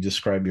why do you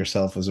describe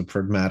yourself as a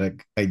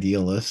pragmatic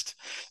idealist.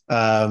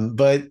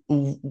 But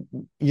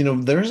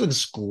there's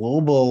this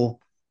global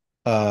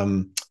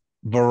um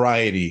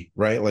variety,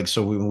 right? Like,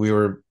 so when we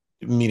were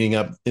meeting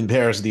up in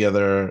Paris the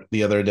other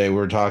day, we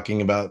were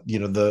talking about,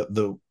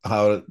 the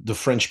how the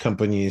French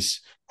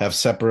companies have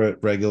separate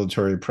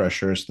regulatory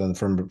pressures than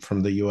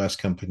from the US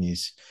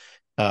companies.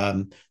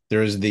 um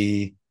there's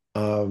the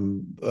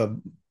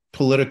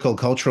political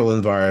cultural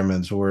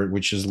environments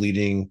which is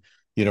leading,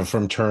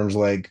 from terms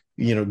like,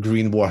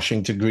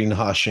 greenwashing to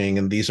greenhoshing,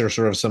 and these are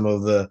sort of some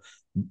of the,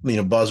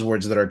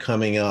 buzzwords that are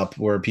coming up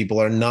where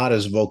people are not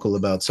as vocal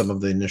about some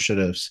of the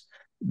initiatives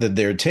that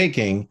they're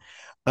taking.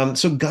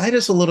 So guide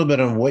us a little bit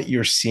on what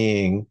you're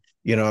seeing,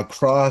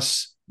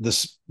 across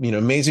this,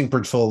 amazing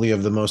portfolio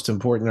of the most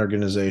important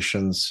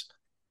organizations,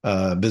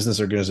 business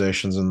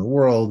organizations in the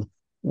world.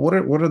 What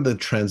are the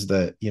trends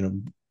that,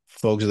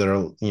 folks that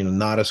are,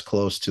 not as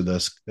close to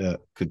this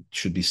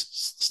should be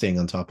staying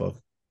on top of?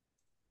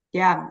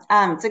 Yeah,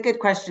 it's a good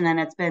question, and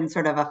it's been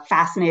sort of a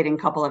fascinating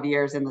couple of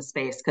years in the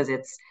space because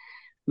it's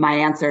my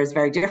answer is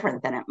very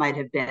different than it might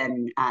have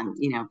been,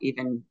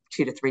 even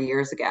 2 to 3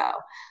 years ago.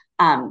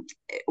 Um,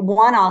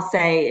 One I'll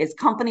say is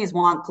companies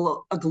want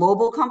a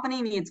global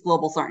company needs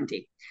global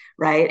certainty,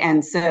 right?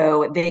 And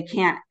so they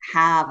can't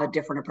have a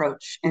different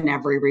approach in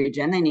every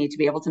region. They need to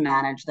be able to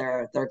manage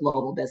their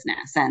global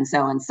business. And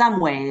so in some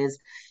ways,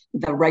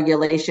 the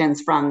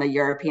regulations from the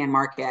European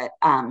market,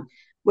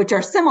 which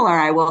are similar,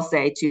 I will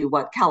say, to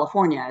what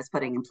California is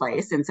putting in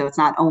place. And so it's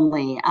not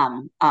only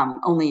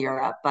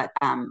Europe, but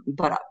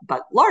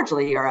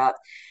largely Europe,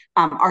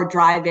 are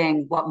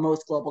driving what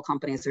most global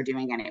companies are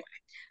doing anyway.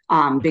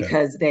 Okay.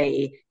 Because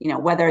they,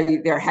 whether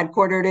they're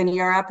headquartered in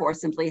Europe or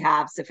simply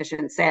have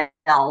sufficient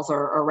sales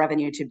or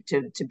revenue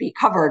to be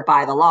covered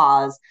by the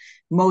laws,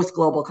 most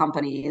global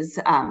companies,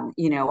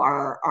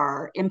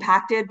 are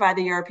impacted by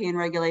the European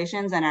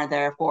regulations and are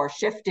therefore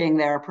shifting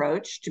their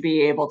approach to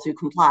be able to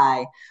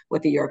comply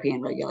with the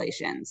European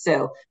regulations.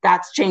 So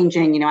that's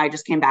changing. I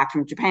just came back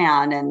from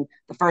Japan, and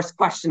the first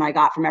question I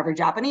got from every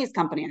Japanese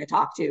company I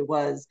talked to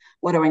was,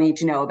 "What do I need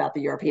to know about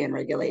the European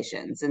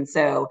regulations?" And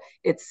so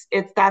it's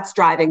that's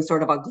driving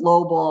sort of a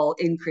global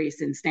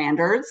increase in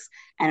standards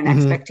and an Mm-hmm.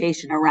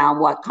 expectation around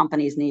what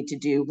companies need to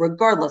do,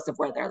 regardless of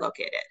where they're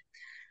located.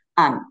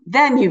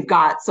 Then you've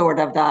got sort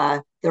of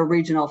the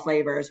regional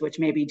flavors, which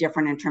may be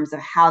different in terms of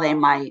how they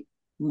might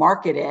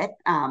market it,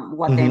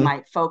 what they Mm-hmm.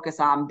 might focus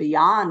on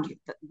beyond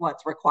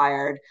what's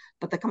required.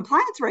 But the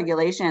compliance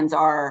regulations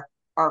are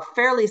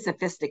fairly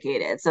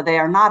sophisticated, so they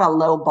are not a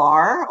low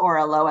bar or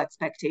a low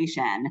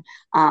expectation,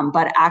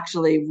 but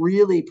actually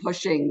really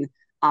pushing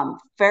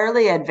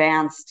fairly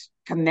advanced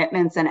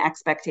commitments and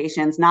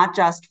expectations, not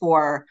just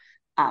for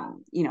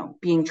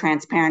being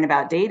transparent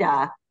about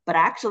data, but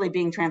actually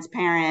being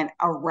transparent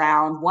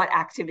around what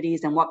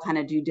activities and what kind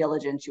of due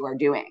diligence you are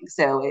doing.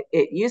 So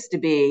it used to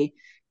be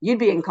you'd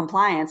be in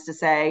compliance to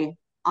say,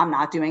 "I'm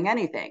not doing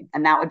anything."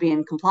 And that would be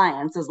in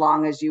compliance as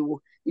long as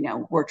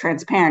were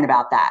transparent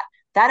about that.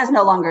 That is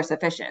no longer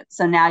sufficient.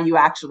 So now you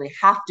actually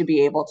have to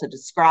be able to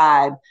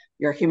describe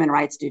your human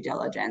rights due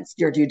diligence,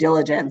 your due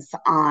diligence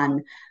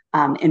on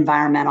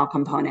environmental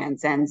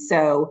components. And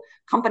so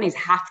companies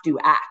have to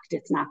act.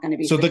 It's not going to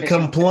be So the sufficient to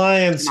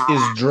compliance not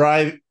is act.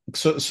 drive.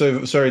 So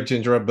sorry to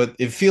interrupt, but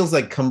it feels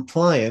like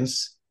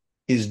compliance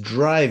is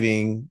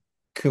driving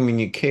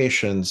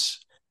communications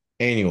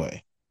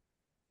anyway,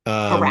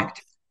 um,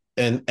 Correct.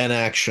 and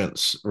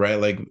actions, right?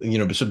 Like,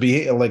 so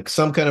be like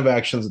some kind of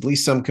actions, at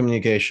least some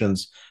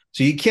communications.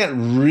 So you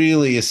can't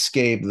really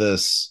escape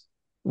this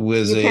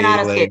with You a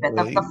cannot escape like, it.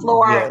 The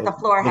floor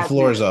the has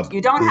floor is moved. up.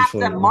 You don't The have to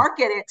floor,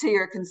 market it to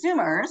your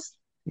consumers,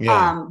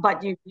 yeah.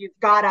 but you've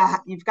got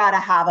to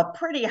have a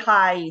pretty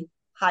high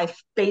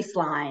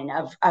baseline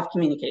of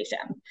communication.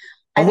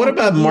 I And what think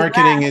about in the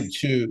marketing it U.S.,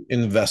 to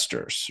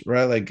investors,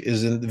 right? Like,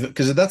 isn't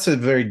because that's a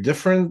very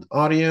different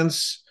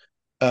audience.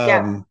 yeah,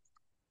 Um,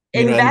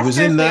 and investors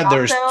within we that,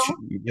 there's also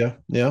two, yeah,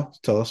 yeah.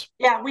 Tell us.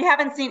 yeah, we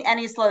haven't seen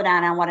any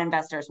slowdown on what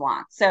investors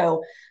want.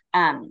 So,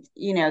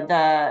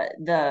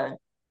 the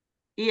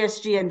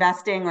ESG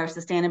investing or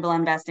sustainable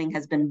investing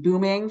has been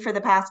booming for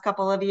the past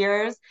couple of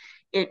years.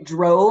 It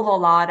drove a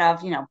lot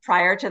of,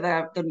 prior to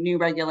the new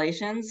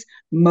regulations,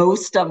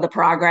 most of the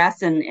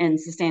progress in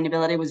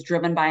sustainability was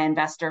driven by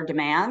investor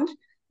demand,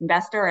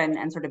 investor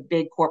and sort of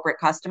big corporate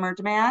customer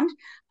demand.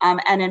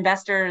 And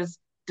investors,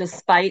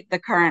 despite the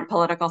current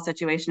political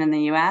situation in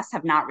the US,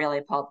 have not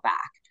really pulled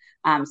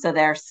back. So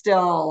they're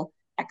still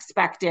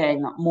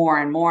expecting more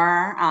and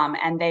more.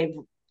 And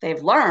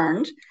they've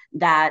learned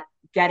that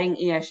getting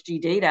ESG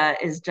data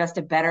is just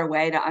a better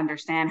way to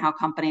understand how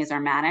companies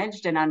are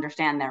managed and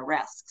understand their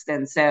risks.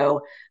 And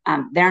so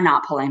they're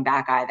not pulling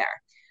back either.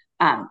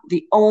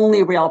 The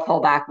only real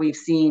pullback we've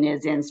seen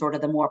is in sort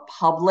of the more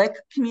public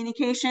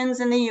communications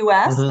in the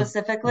US Mm-hmm.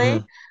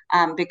 specifically,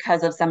 Mm-hmm.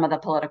 because of some of the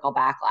political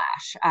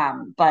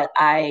backlash. But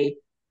I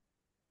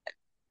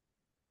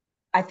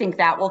think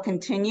that will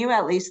continue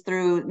at least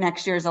through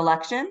next year's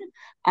election,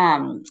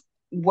 um,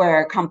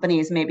 where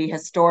companies maybe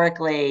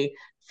historically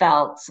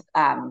felt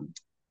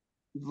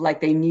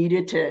like they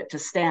needed to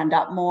stand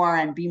up more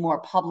and be more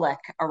public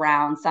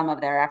around some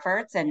of their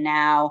efforts, and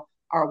now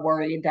are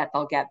worried that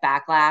they'll get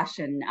backlash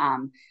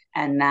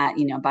and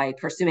that by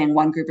pursuing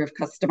one group of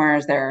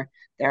customers, they're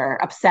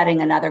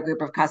upsetting another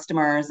group of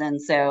customers,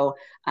 and so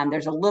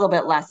there's a little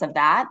bit less of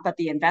that. But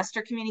the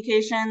investor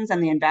communications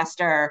and the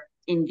investor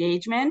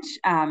engagement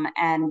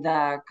and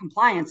the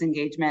compliance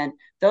engagement,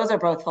 those are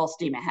both full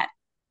steam ahead.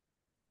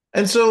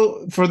 And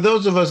so, for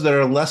those of us that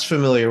are less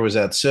familiar with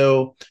that,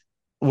 so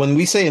when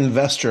we say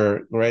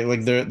investor, right,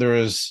 like there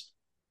is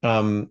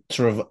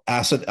sort of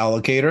asset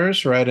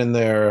allocators, right, and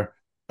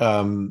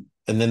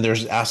then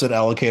there's asset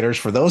allocators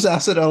for those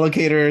asset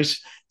allocators.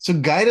 So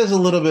guide us a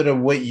little bit of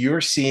what you're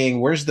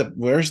seeing. Where's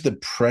the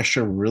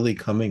pressure really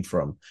coming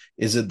from?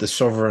 Is it the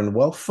sovereign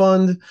wealth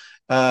fund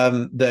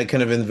that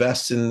kind of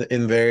invests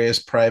in various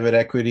private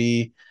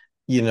equity,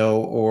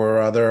 or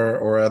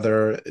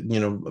other,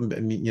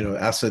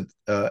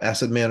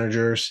 asset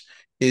managers?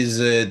 Is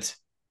it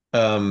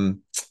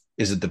um,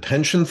 is it the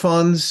pension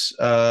funds,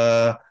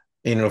 or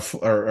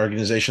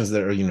organizations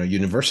that are,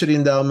 university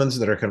endowments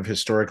that are kind of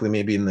historically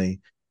maybe in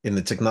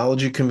the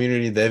technology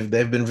community? They've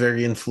been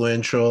very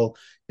influential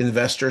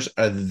investors.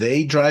 Are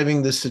they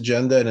driving this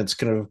agenda, and it's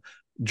kind of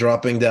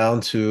dropping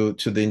down to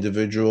the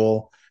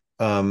individual,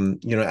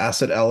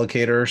 asset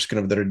allocators,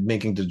 kind of that are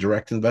making the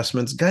direct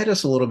investments? Guide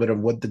us a little bit of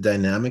what the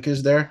dynamic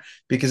is there,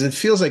 because it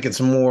feels like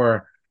it's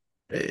more,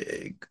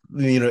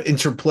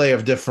 interplay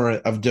of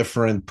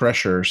different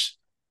pressures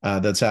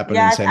that's happening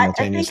Yeah,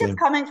 I think it's simultaneously.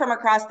 coming from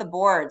across the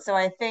board. So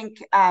I think,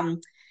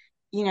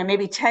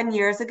 maybe 10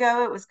 years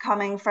ago, it was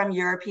coming from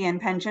European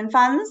pension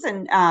funds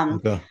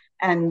Okay.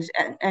 and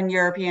and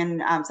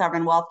European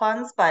sovereign wealth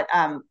funds, but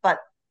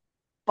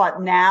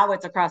now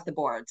it's across the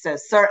board. So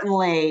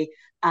certainly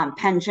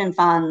pension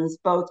funds,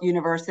 both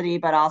university,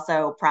 but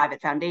also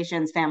private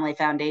foundations, family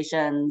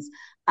foundations,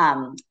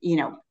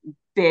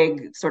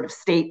 big sort of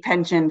state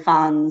pension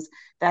funds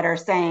that are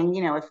saying,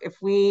 if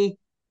we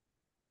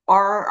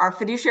our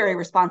fiduciary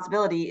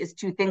responsibility is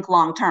to think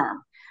long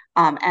term.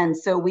 And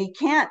so we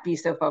can't be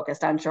so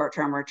focused on short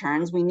term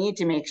returns. We need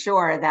to make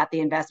sure that the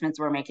investments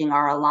we're making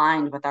are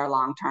aligned with our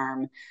long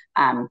term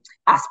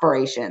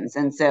aspirations.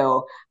 And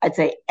so I'd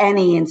say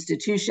any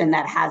institution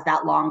that has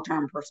that long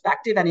term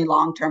perspective, any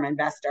long term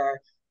investor,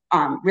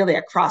 really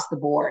across the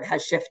board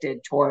has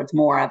shifted towards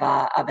more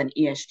of an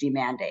ESG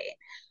mandate.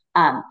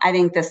 I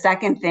think the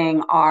second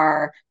thing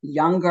are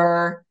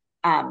younger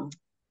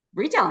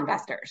retail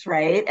investors,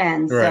 right?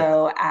 And Right.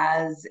 so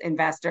as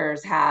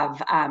investors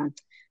have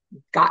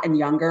gotten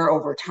younger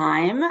over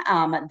time,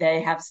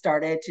 they have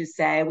started to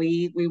say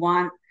we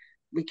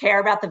care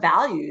about the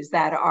values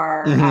that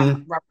are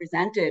Hmm.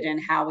 represented in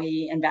how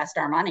we invest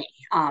our money.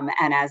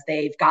 And as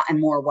they've gotten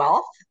more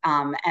wealth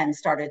and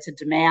started to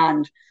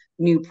demand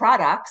new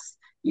products,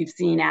 you've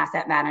seen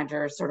asset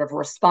managers sort of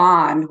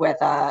respond with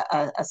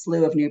a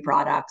slew of new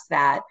products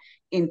that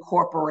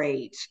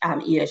incorporate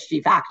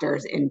ESG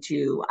factors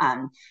into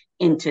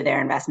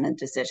their investment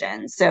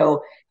decisions.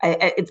 So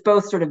it's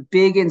both sort of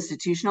big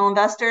institutional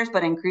investors,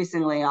 but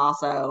increasingly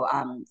also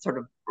sort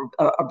of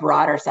a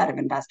broader set of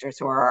investors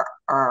who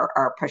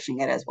are pushing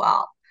it as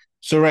well.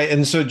 So right,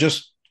 and so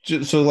just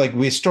so like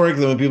we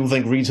historically, when people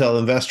think retail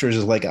investors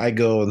is like I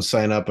go and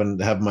sign up and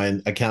have my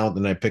account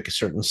and I pick a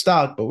certain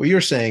stock, but what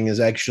you're saying is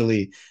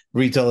actually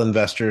retail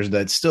investors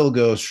that still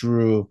go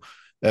through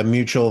a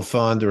mutual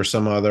fund or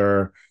some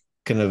other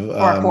kind of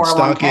Or a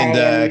stock 401k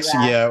in the index, US.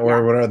 yeah, Yeah,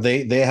 or whatever.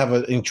 They have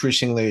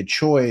increasingly a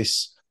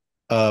choice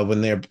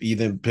when they're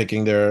either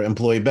picking their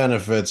employee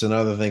benefits and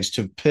other things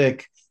to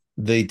pick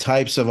the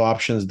types of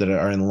options that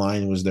are in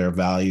line with their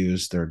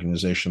values, their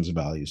organization's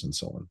values, and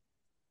so on.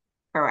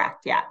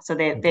 correct. Yeah. So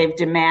Okay. they've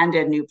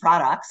demanded new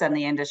products and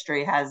the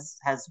industry has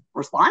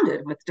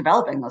responded with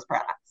developing those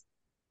products.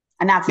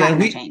 And that's Yeah, not and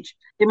going to we change.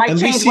 They might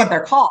and we change what see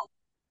they're called,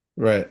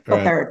 right,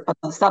 but right.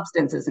 the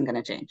substance isn't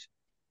going to change.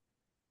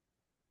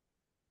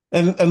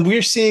 And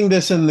we're seeing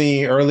this in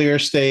the earlier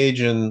stage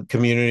in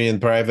community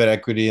and private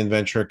equity and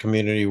venture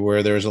community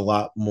where there's a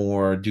lot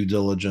more due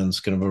diligence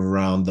kind of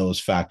around those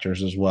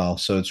factors as well.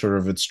 So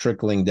it's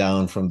trickling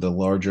down from the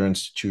larger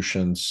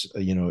institutions,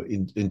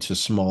 into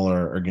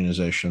smaller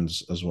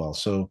organizations as well.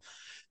 So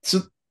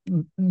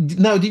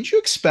now, did you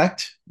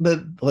expect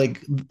that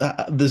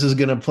this is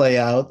going to play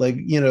out? Like,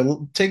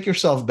 take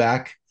yourself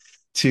back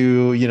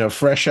to,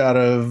 fresh out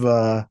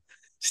of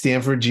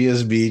Stanford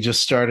GSB,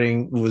 just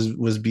starting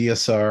was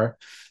BSR.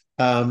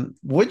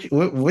 What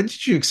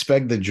did you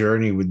expect the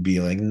journey would be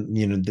like?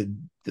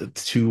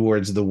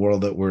 Towards the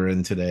world that we're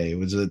in today.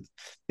 Was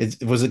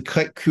it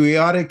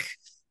chaotic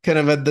kind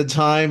of at the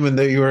time, and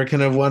that you were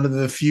kind of one of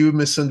the few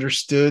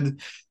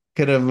misunderstood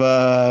kind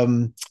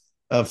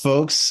of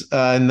folks,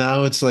 and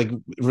now it's like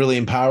really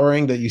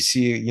empowering that you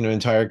see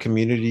entire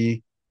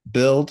community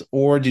build,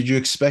 or did you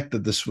expect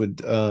that this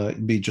would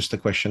be just a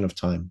question of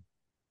time?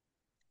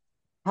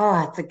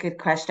 Oh, that's a good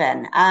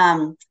question.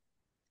 I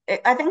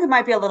think it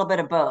might be a little bit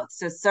of both.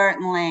 So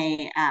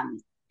certainly,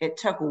 it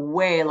took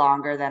way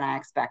longer than I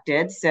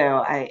expected.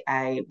 So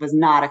I was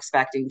not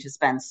expecting to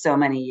spend so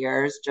many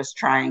years just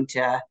trying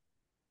to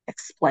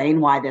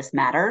explain why this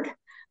mattered.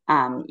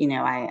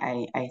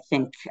 I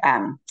think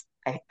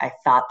I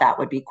thought that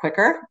would be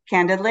quicker,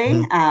 candidly.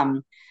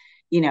 Mhm.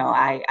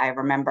 I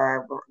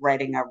remember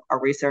writing a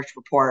research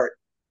report.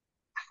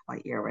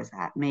 What year was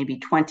that? Maybe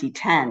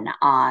 2010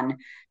 on,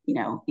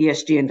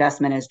 ESG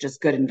investment is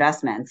just good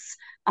investments.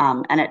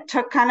 And it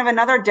took kind of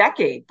another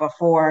decade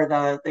before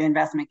the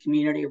investment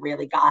community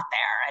really got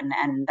there.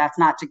 And that's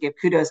not to give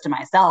kudos to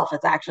myself.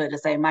 It's actually to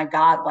say, my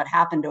God, what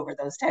happened over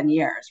those 10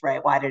 years,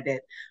 right? Why did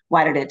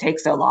it take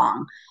so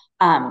long?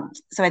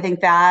 So I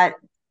think that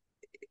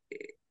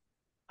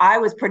I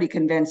was pretty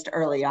convinced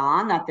early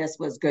on that this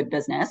was good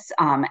business,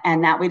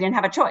 and that we didn't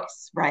have a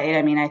choice, right?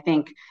 I mean, I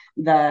think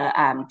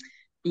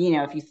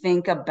if you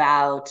think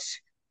about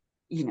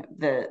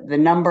the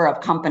number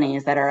of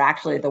companies that are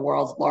actually the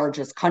world's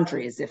largest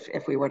countries,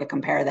 if we were to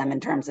compare them in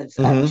terms of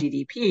Mhm.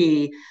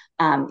 GDP,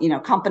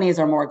 companies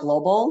are more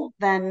global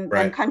than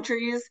Right.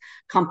 countries.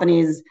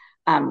 Companies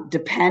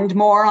depend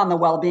more on the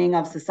well-being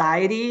of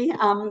society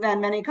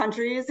than many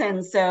countries,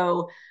 and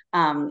so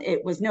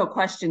it was no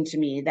question to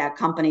me that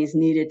companies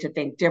needed to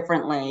think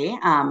differently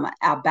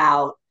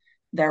about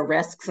their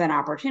risks and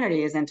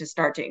opportunities, and to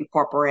start to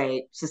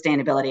incorporate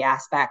sustainability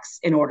aspects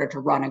in order to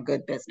run a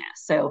good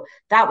business. So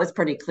that was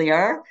pretty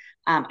clear.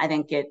 I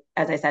think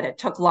as I said, it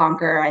took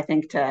longer, I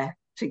think, to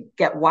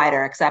get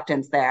wider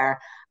acceptance there.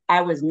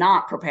 I was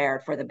not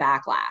prepared for the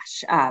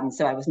backlash.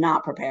 So I was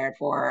not prepared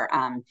for,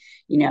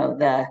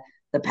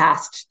 the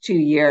past 2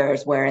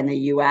 years where in the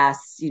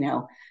US,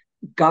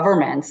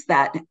 governments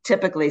that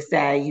typically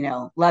say,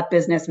 let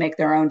business make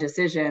their own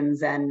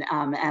decisions, and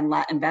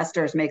let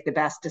investors make the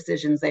best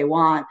decisions they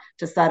want,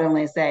 to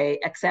suddenly say,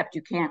 except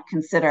you can't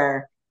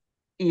consider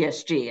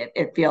ESG.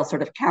 It feels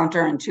sort of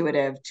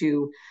counterintuitive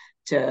to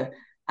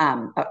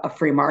a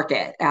free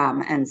market,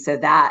 and so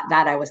that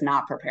I was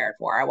not prepared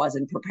for. I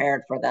wasn't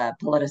prepared for the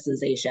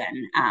politicization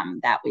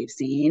that we've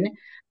seen.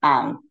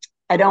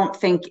 I don't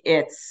think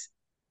it's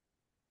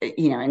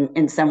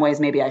in some ways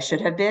maybe I should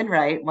have been,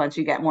 right. Once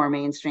you get more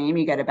mainstream,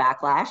 you get a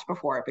backlash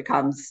before it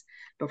becomes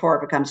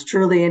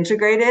truly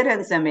integrated,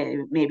 and so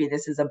maybe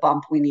this is a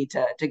bump we need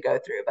to go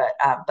through,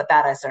 but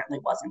that I certainly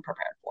wasn't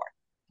prepared for.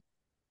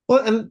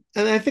 Well,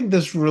 and I think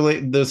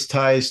this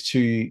ties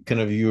to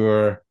kind of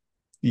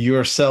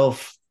your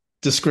self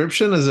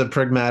description as a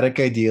pragmatic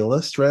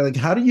idealist, right? Like,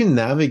 how do you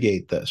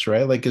navigate this,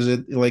 right? Like, is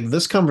it like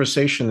this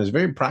conversation is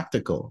very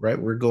practical, right?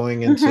 We're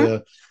going Mm-hmm.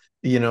 into,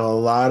 a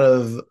lot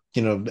of,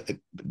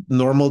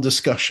 normal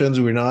discussions.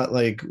 We're not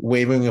like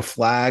waving a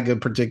flag of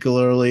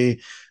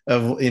particularly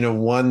of,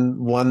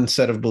 one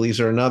set of beliefs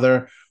or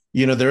another.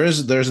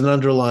 There's an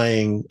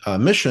underlying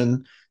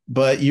mission,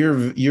 but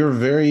you're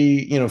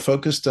very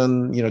focused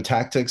on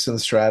tactics and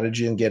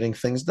strategy and getting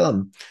things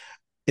done.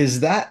 Is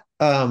that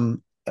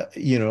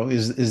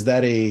is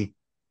that a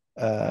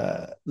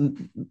uh,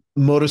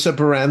 modus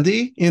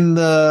operandi in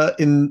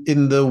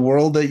the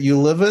world that you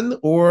live in,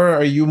 or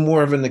are you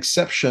more of an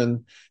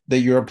exception that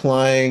you're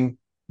applying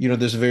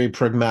this very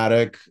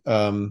pragmatic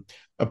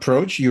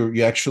approach?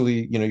 You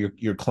actually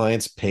your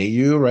clients pay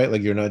you, right?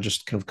 Like, you're not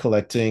just kind of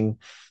collecting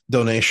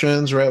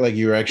donations, right? Like,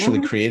 you're actually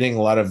Mm-hmm. creating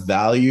a lot of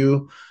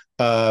value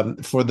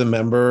for the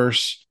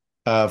members,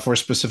 for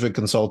specific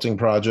consulting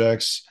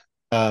projects.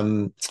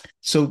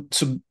 So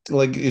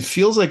like, it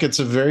feels like it's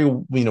a very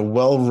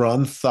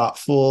well-run,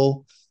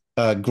 thoughtful,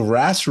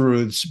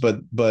 grassroots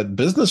but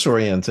business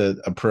oriented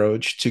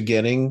approach to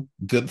getting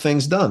good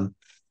things done.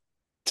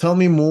 Tell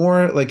me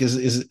more. Like,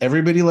 is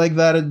everybody like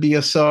that at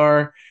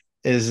BSR?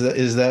 Is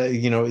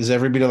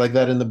everybody like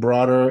that in the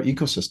broader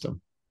ecosystem?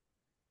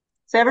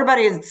 So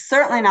everybody is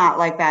certainly not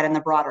like that in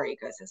the broader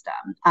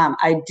ecosystem.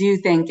 I do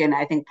think, and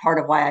I think part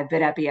of why I've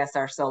been at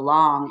BSR so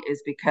long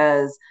is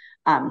because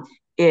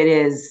it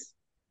is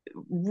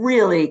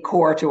really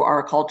core to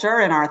our culture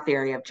and our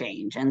theory of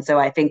change. And so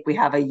I think we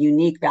have a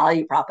unique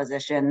value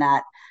proposition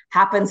that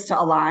happens to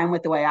align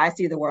with the way I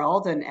see the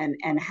world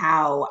and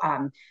how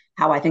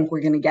I think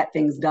we're going to get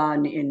things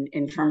done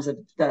in terms of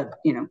the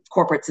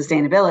corporate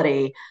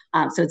sustainability.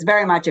 So it's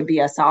very much a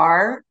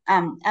BSR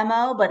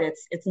mo, but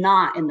it's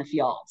not in the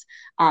field.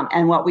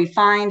 And what we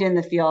find in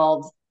the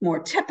field more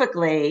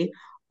typically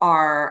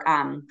are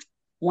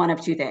one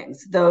of two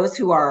things: those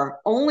who are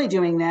only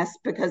doing this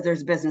because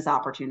there's business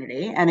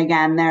opportunity, and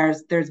again,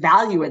 there's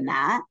value in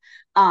that,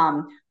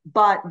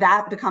 but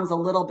that becomes a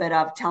little bit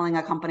of telling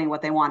a company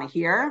what they want to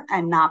hear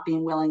and not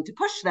being willing to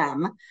push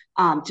them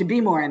to be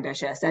more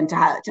ambitious and to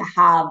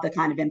have the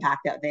kind of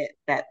impact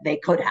that they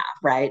could have,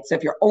 right? So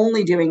if you're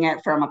only doing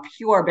it from a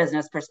pure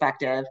business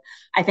perspective,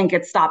 I think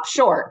it stops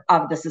short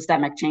of the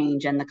systemic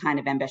change and the kind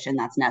of ambition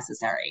that's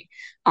necessary.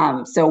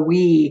 So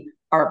we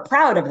are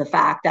proud of the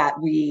fact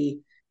that we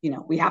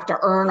have to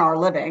earn our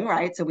living,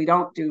 right? So we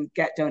don't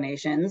get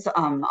donations.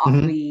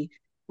 Mhm.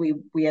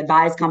 We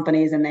advise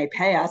companies and they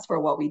pay us for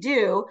what we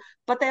do,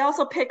 but they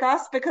also pick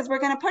us because we're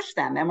going to push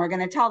them and we're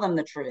going to tell them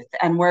the truth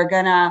and we're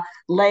going to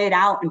lay it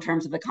out in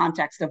terms of the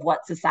context of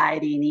what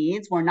society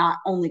needs. We're not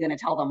only going to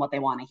tell them what they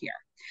want to hear.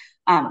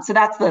 So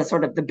that's the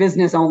sort of the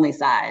business only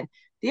side.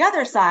 The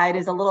other side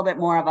is a little bit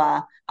more of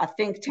a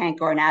think tank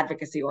or an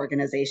advocacy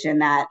organization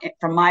that,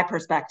 from my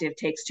perspective,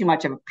 takes too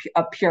much of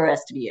a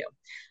purist view.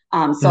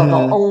 So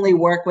they'll Mhm. only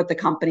work with the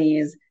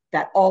companies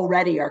that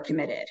already are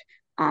committed.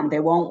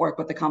 They won't work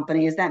with the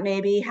companies that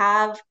maybe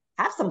have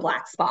some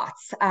black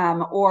spots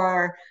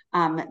or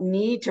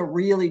need to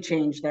really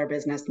change their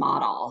business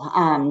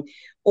model.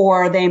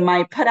 Or they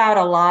might put out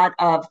a lot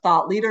of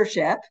thought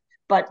leadership,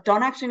 but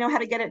don't actually know how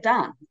to get it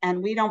done.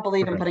 And we don't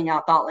believe in Right. putting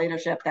out thought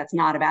leadership that's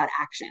not about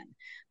action.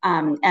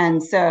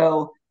 And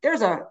so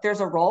there's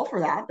a role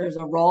for that. There's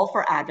a role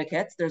for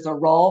advocates. There's a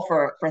role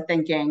for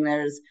thinking.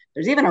 There's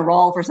even a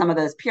role for some of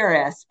those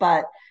purists,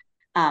 but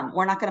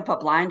we're not going to put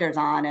blinders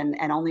on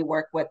and only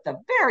work with the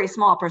very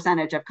small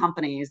percentage of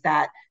companies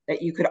that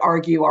you could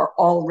argue are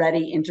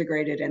already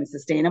integrated and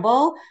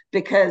sustainable,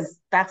 because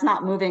that's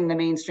not moving the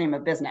mainstream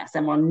of business,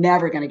 and we're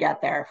never going to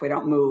get there if we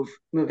don't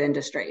move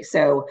industry.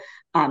 So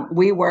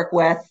we work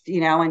with,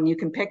 and you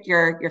can pick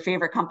your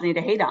favorite company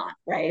to hate on,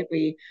 right?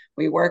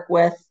 We work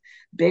with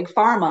big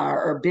pharma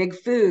or big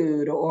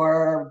food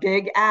or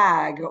big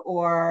ag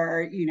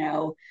or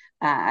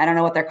I don't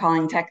know what they're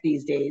calling tech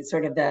these days,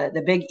 sort of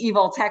the big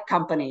evil tech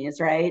companies,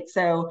 right?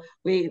 So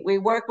we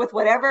work with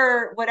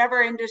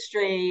whatever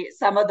industry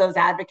some of those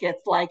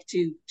advocates like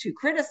to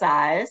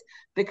criticize,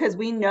 because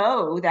we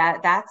know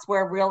that that's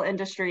where real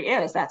industry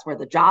is. That's where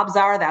the jobs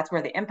are. That's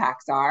where the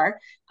impacts are.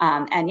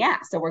 And yeah,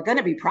 so we're going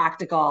to be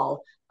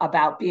practical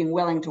about being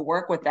willing to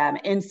work with them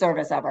in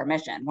service of our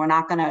mission. We're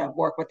not going to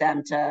work with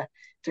them to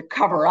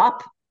cover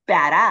up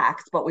bad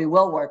acts, but we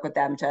will work with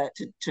them to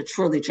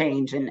truly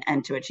change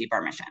and to achieve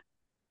our mission.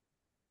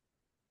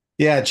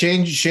 Yeah,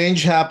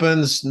 change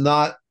happens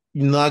not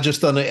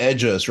just on the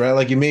edges, right?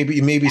 Like you maybe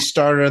Yeah.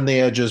 started on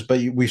the edges, but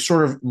we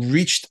sort of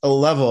reached a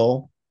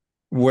level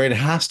where it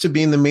has to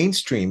be in the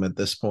mainstream at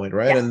this point,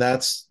 right? Yes. And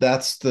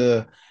that's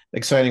the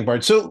exciting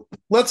part. So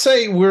let's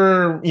say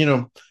we're,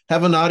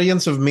 have an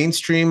audience of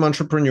mainstream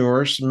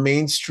entrepreneurs,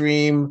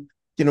 mainstream,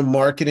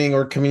 marketing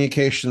or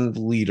communication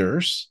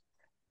leaders,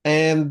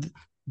 and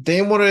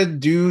they want to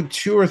do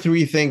two or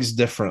three things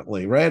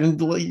differently, right?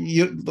 And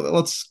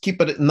let's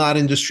keep it not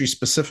industry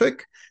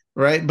specific,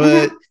 right?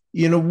 But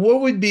Mm-hmm.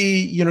 what would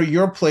be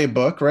your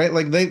playbook, right?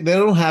 Like they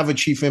don't have a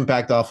chief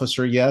impact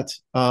officer yet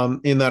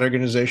in that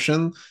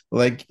organization.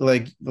 Like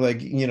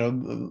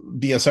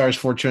BSR is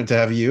fortunate to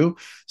have you,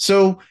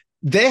 so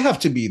they have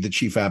to be the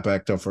chief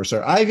impact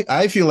officer.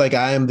 I feel like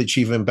I am the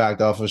chief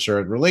impact officer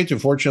at Relate to.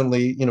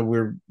 Fortunately,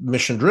 we're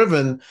mission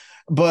driven,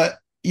 but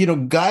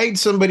guide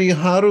somebody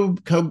how to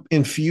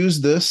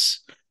infuse this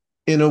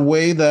in a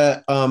way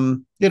that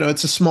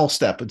it's a small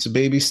step, it's a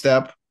baby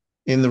step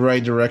in the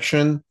right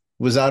direction,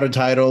 without a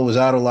title,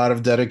 without a lot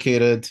of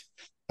dedicated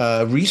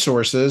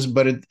resources,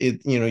 but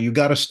it you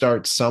got to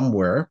start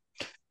somewhere.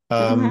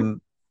 Mm-hmm.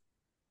 um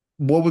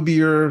what would be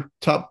your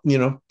top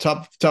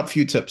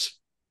few tips?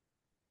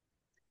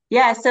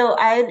 Yeah, so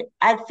I'd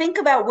think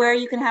about where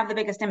you can have the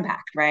biggest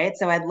impact, right?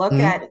 So I'd look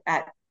Mm-hmm.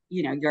 at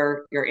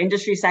your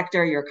industry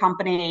sector, your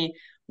company,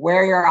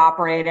 where you're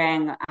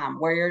operating,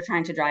 where you're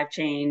trying to drive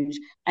change,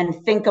 and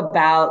think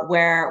about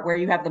where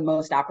you have the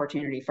most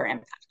opportunity for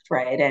impact,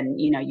 right? And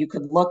you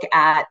could look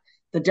at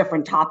the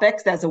different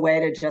topics as a way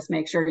to just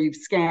make sure you've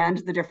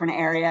scanned the different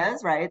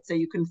areas, right? So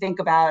you can think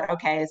about,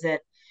 okay, is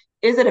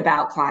it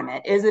about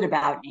climate? Is it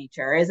about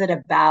nature? Is it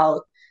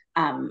about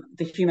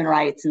the human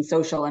rights and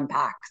social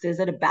impacts? Is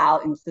it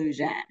about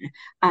inclusion?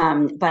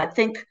 But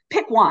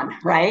pick one,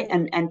 right?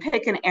 And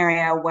pick an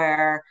area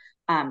where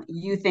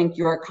you think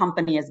your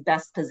company is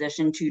best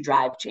positioned to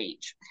drive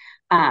change.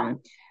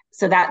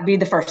 So that'd be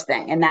the first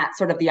thing, and that's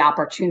sort of the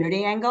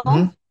opportunity Mm-hmm.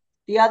 angle.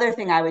 The other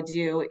thing I would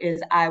do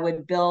is I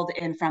would build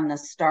in from the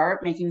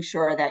start, making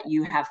sure that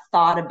you have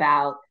thought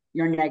about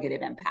your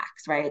negative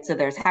impacts, right? So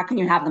there's how can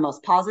you have the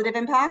most positive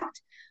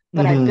impact?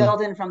 But I Hmm.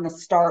 build in from the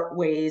start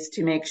ways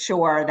to make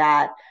sure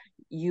that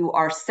you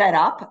are set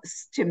up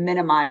to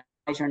minimize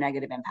your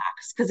negative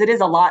impacts, because it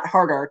is a lot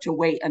harder to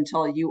wait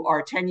until you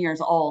are 10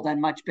 years old and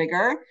much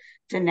bigger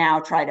to now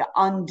try to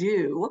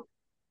undo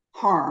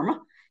harm.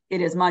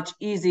 It is much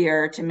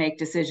easier to make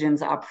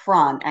decisions up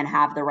front and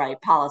have the right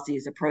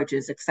policies,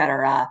 approaches, et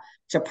cetera,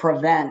 to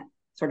prevent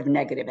sort of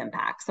negative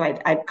impacts. So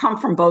I'd come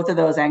from both of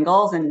those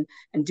angles and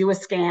do a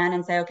scan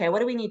and say, okay, what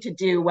do we need to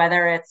do?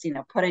 Whether it's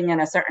putting in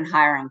a certain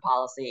hiring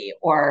policy,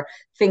 or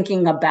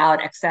thinking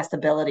about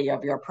accessibility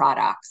of your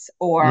products,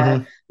 or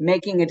Hmm.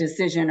 making a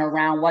decision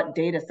around what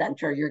data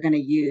center you're going to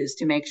use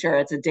to make sure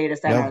it's a data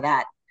center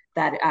Yeah.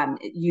 that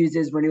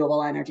uses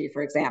renewable energy,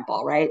 for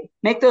example, right?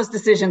 Make those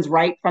decisions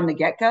right from the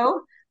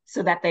get-go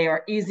so that they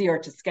are easier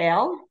to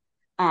scale.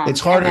 It's And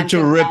harder then to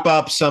think rip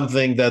about, up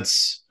something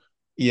that's,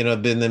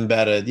 been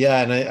embedded.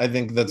 Yeah, and I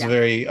think that's yeah,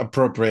 very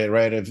appropriate,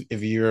 right?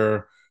 If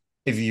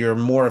you're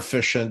more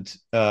efficient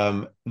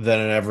than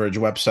an average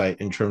website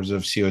in terms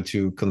of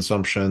CO2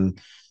 consumption,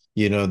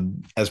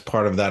 as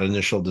part of that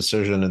initial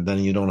decision, and then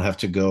you don't have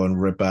to go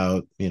and rip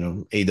out,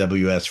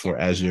 AWS yeah, for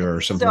Azure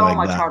or something so like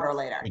much that, harder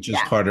later. which is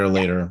Yeah, harder yeah,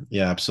 later.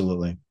 Yeah,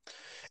 absolutely.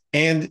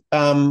 And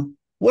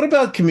what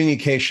about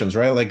communications,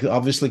 right? Like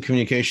obviously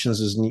communications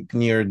is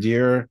near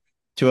dear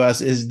to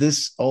us. Is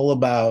this all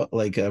about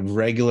like a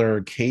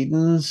regular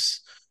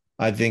cadence?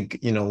 I think,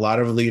 a lot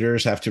of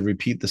leaders have to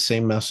repeat the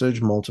same message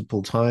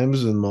multiple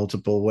times in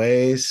multiple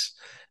ways,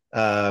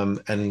 and,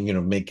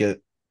 make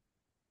it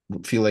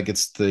feel like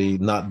it's the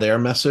not their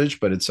message,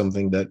 but it's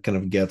something that kind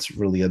of gets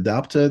really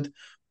adopted.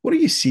 What do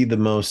you see the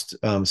most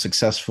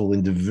successful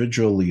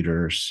individual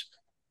leaders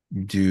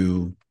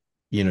do,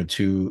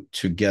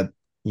 to get,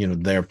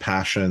 their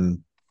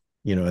passion,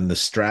 and the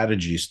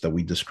strategies that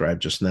we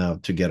described just now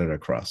to get it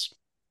across?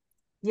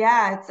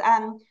 yeah. It's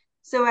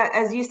so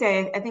as you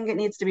say, I think it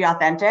needs to be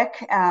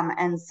authentic,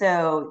 and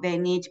so they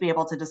need to be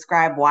able to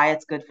describe why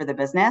it's good for the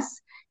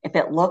business. If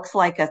it looks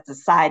like it's a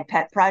side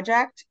pet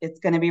project, it's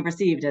going to be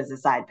received as a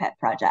side pet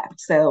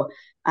project. So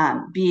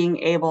being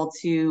able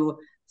to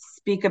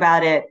speak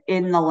about it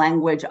in the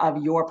language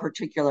of your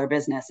particular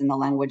business, in the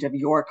language of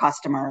your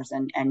customers,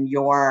 and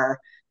your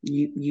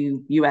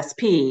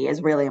USP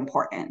is really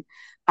important.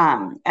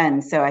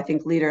 And so I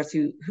think leaders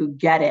who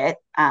get it,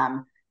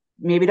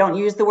 maybe don't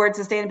use the word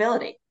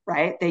sustainability,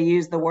 right? They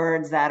use the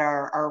words that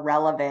are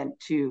relevant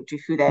to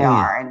who they Mm,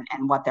 are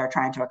and what they're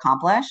trying to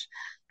accomplish.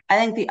 I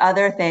think the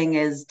other thing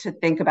is to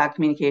think about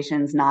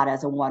communications not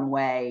as a one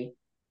way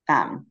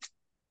um,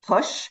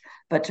 push,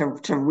 but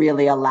to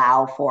really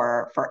allow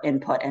for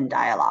input and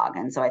dialogue.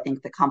 And so I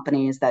think the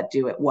companies that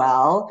do it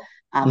well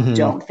hmm.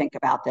 don't think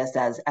about this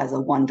as a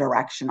one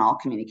directional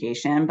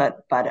communication, but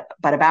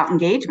about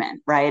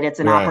engagement, right? It's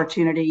an Right.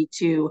 opportunity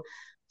to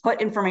put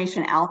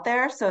information out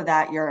there so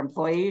that your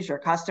employees, your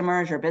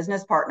customers, your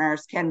business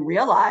partners can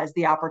realize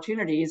the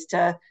opportunities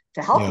to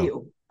help Yeah.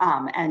 you,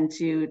 and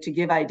to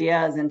give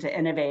ideas and to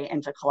innovate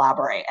and to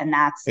collaborate. And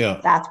that's Yeah.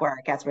 that's where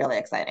it gets really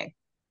exciting.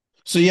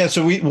 So yeah,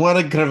 so we want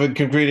a kind of a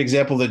concrete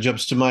example that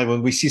jumps to mind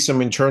when we see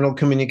some internal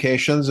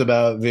communications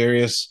about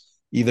various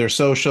either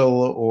social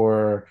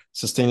or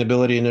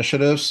sustainability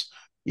initiatives.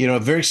 A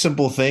very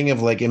simple thing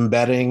of like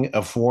embedding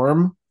a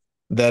form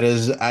that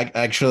is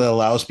actually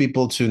allows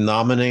people to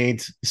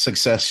nominate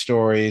success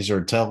stories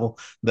or tell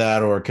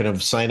that or kind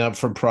of sign up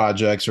for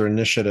projects or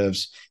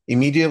initiatives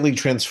immediately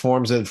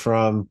transforms it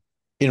from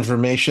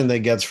information that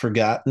gets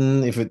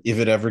forgotten if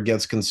it ever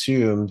gets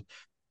consumed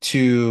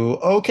to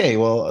okay,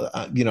 well,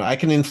 I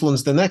can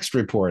influence the next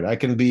report. I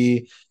can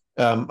be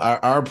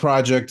our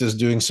project is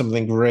doing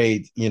something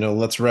great.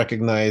 Let's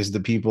recognize the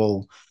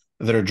people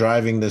that are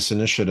driving this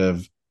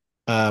initiative.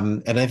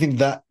 And I think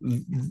that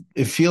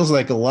it feels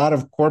like a lot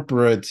of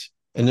corporate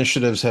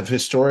initiatives have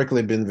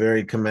historically been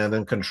very command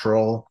and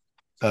control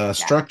Yeah.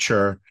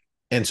 structure.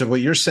 And so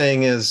what you're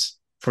saying is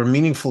for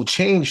meaningful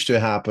change to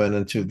happen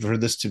and for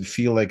this to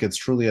feel like it's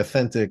truly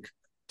authentic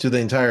to the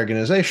entire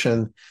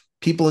organization,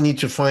 people need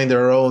to find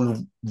their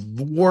own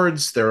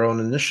words, their own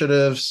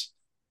initiatives.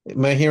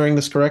 Am I hearing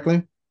this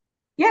correctly?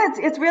 Yeah,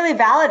 it's really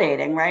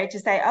validating, right? To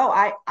say, oh,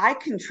 I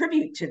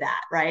contribute to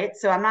that, right?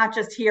 So I'm not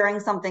just hearing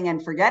something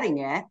and forgetting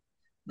it,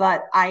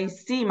 but I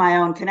see my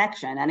own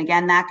connection. And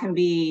again, that can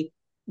be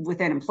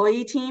within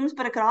employee teams,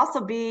 but it could also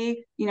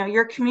be,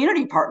 your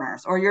community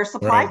partners or your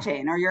supply Right.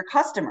 chain or your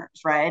customers,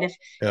 right? If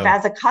Yeah.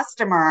 as a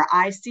customer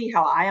I see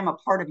how I am a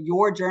part of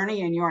your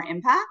journey and your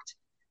impact,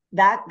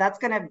 that's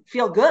going to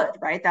feel good,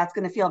 right? That's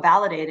going to feel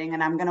validating,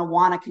 and I'm going to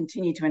want to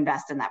continue to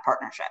invest in that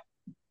partnership.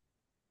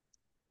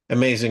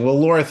 Amazing. Well,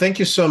 Laura, thank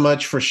you so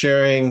much for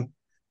sharing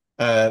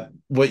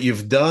what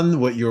you've done,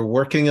 what you're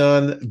working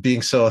on,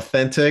 being so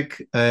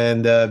authentic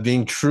and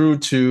being true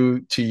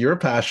to your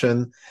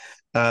passion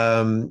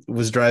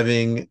was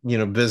driving,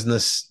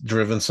 business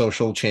driven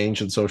social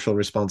change and social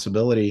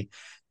responsibility.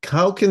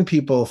 How can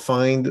people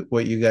find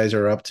what you guys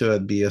are up to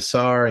at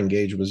BSR,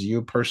 engage with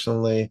you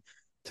personally?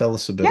 Tell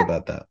us a bit Yeah.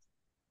 about that.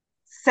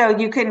 So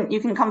you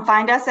can come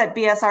find us at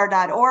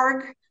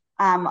bsr.org.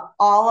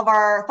 All of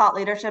our thought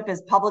leadership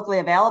is publicly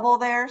available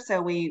there.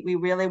 So we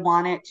really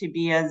want it to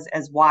be as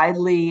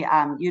widely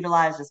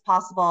utilized as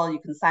possible. You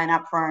can sign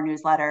up for our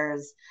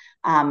newsletters.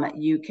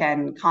 You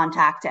can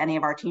contact any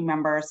of our team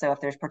members. So if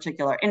there's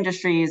particular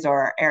industries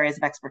or areas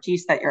of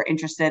expertise that you're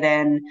interested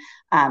in,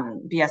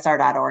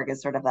 bsr.org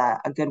is sort of a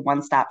good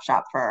one-stop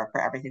shop for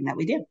everything that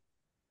we do.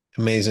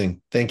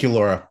 Amazing. Thank you,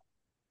 Laura.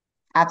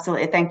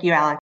 Absolutely. Thank you,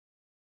 Alex.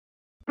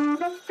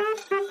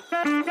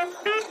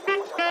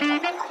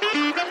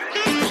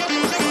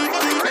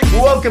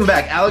 Welcome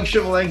back. Alex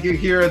Shivalenko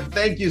here.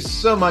 Thank you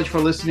so much for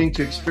listening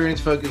to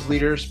Experience Focused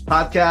Leaders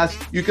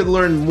podcast. You can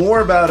learn more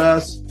about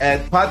us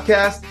at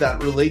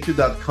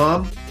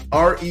podcast.relate2.com,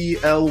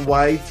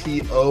 RELYTO.com.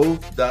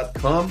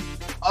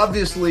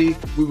 Obviously,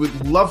 we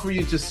would love for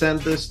you to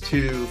send this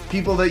to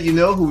people that you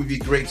know who would be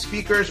great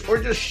speakers,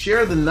 or just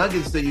share the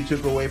nuggets that you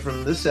took away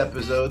from this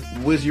episode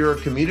with your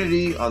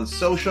community on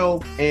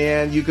social.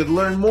 And you could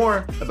learn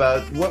more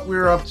about what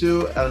we're up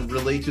to on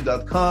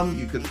relate2.com.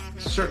 You could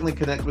certainly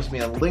connect with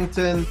me on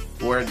LinkedIn,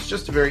 where it's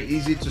just very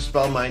easy to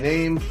spell my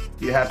name.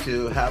 You have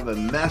to have a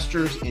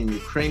master's in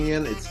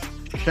Ukrainian. It's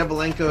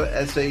Shevelenko,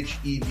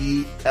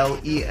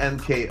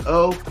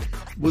 Shevlenko.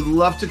 Would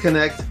love to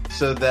connect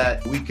so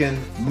that we can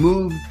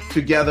move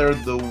together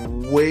the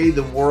way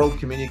the world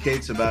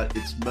communicates about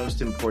its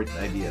most important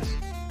ideas.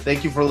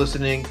 Thank you for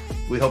listening.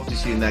 We hope to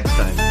see you next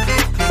time.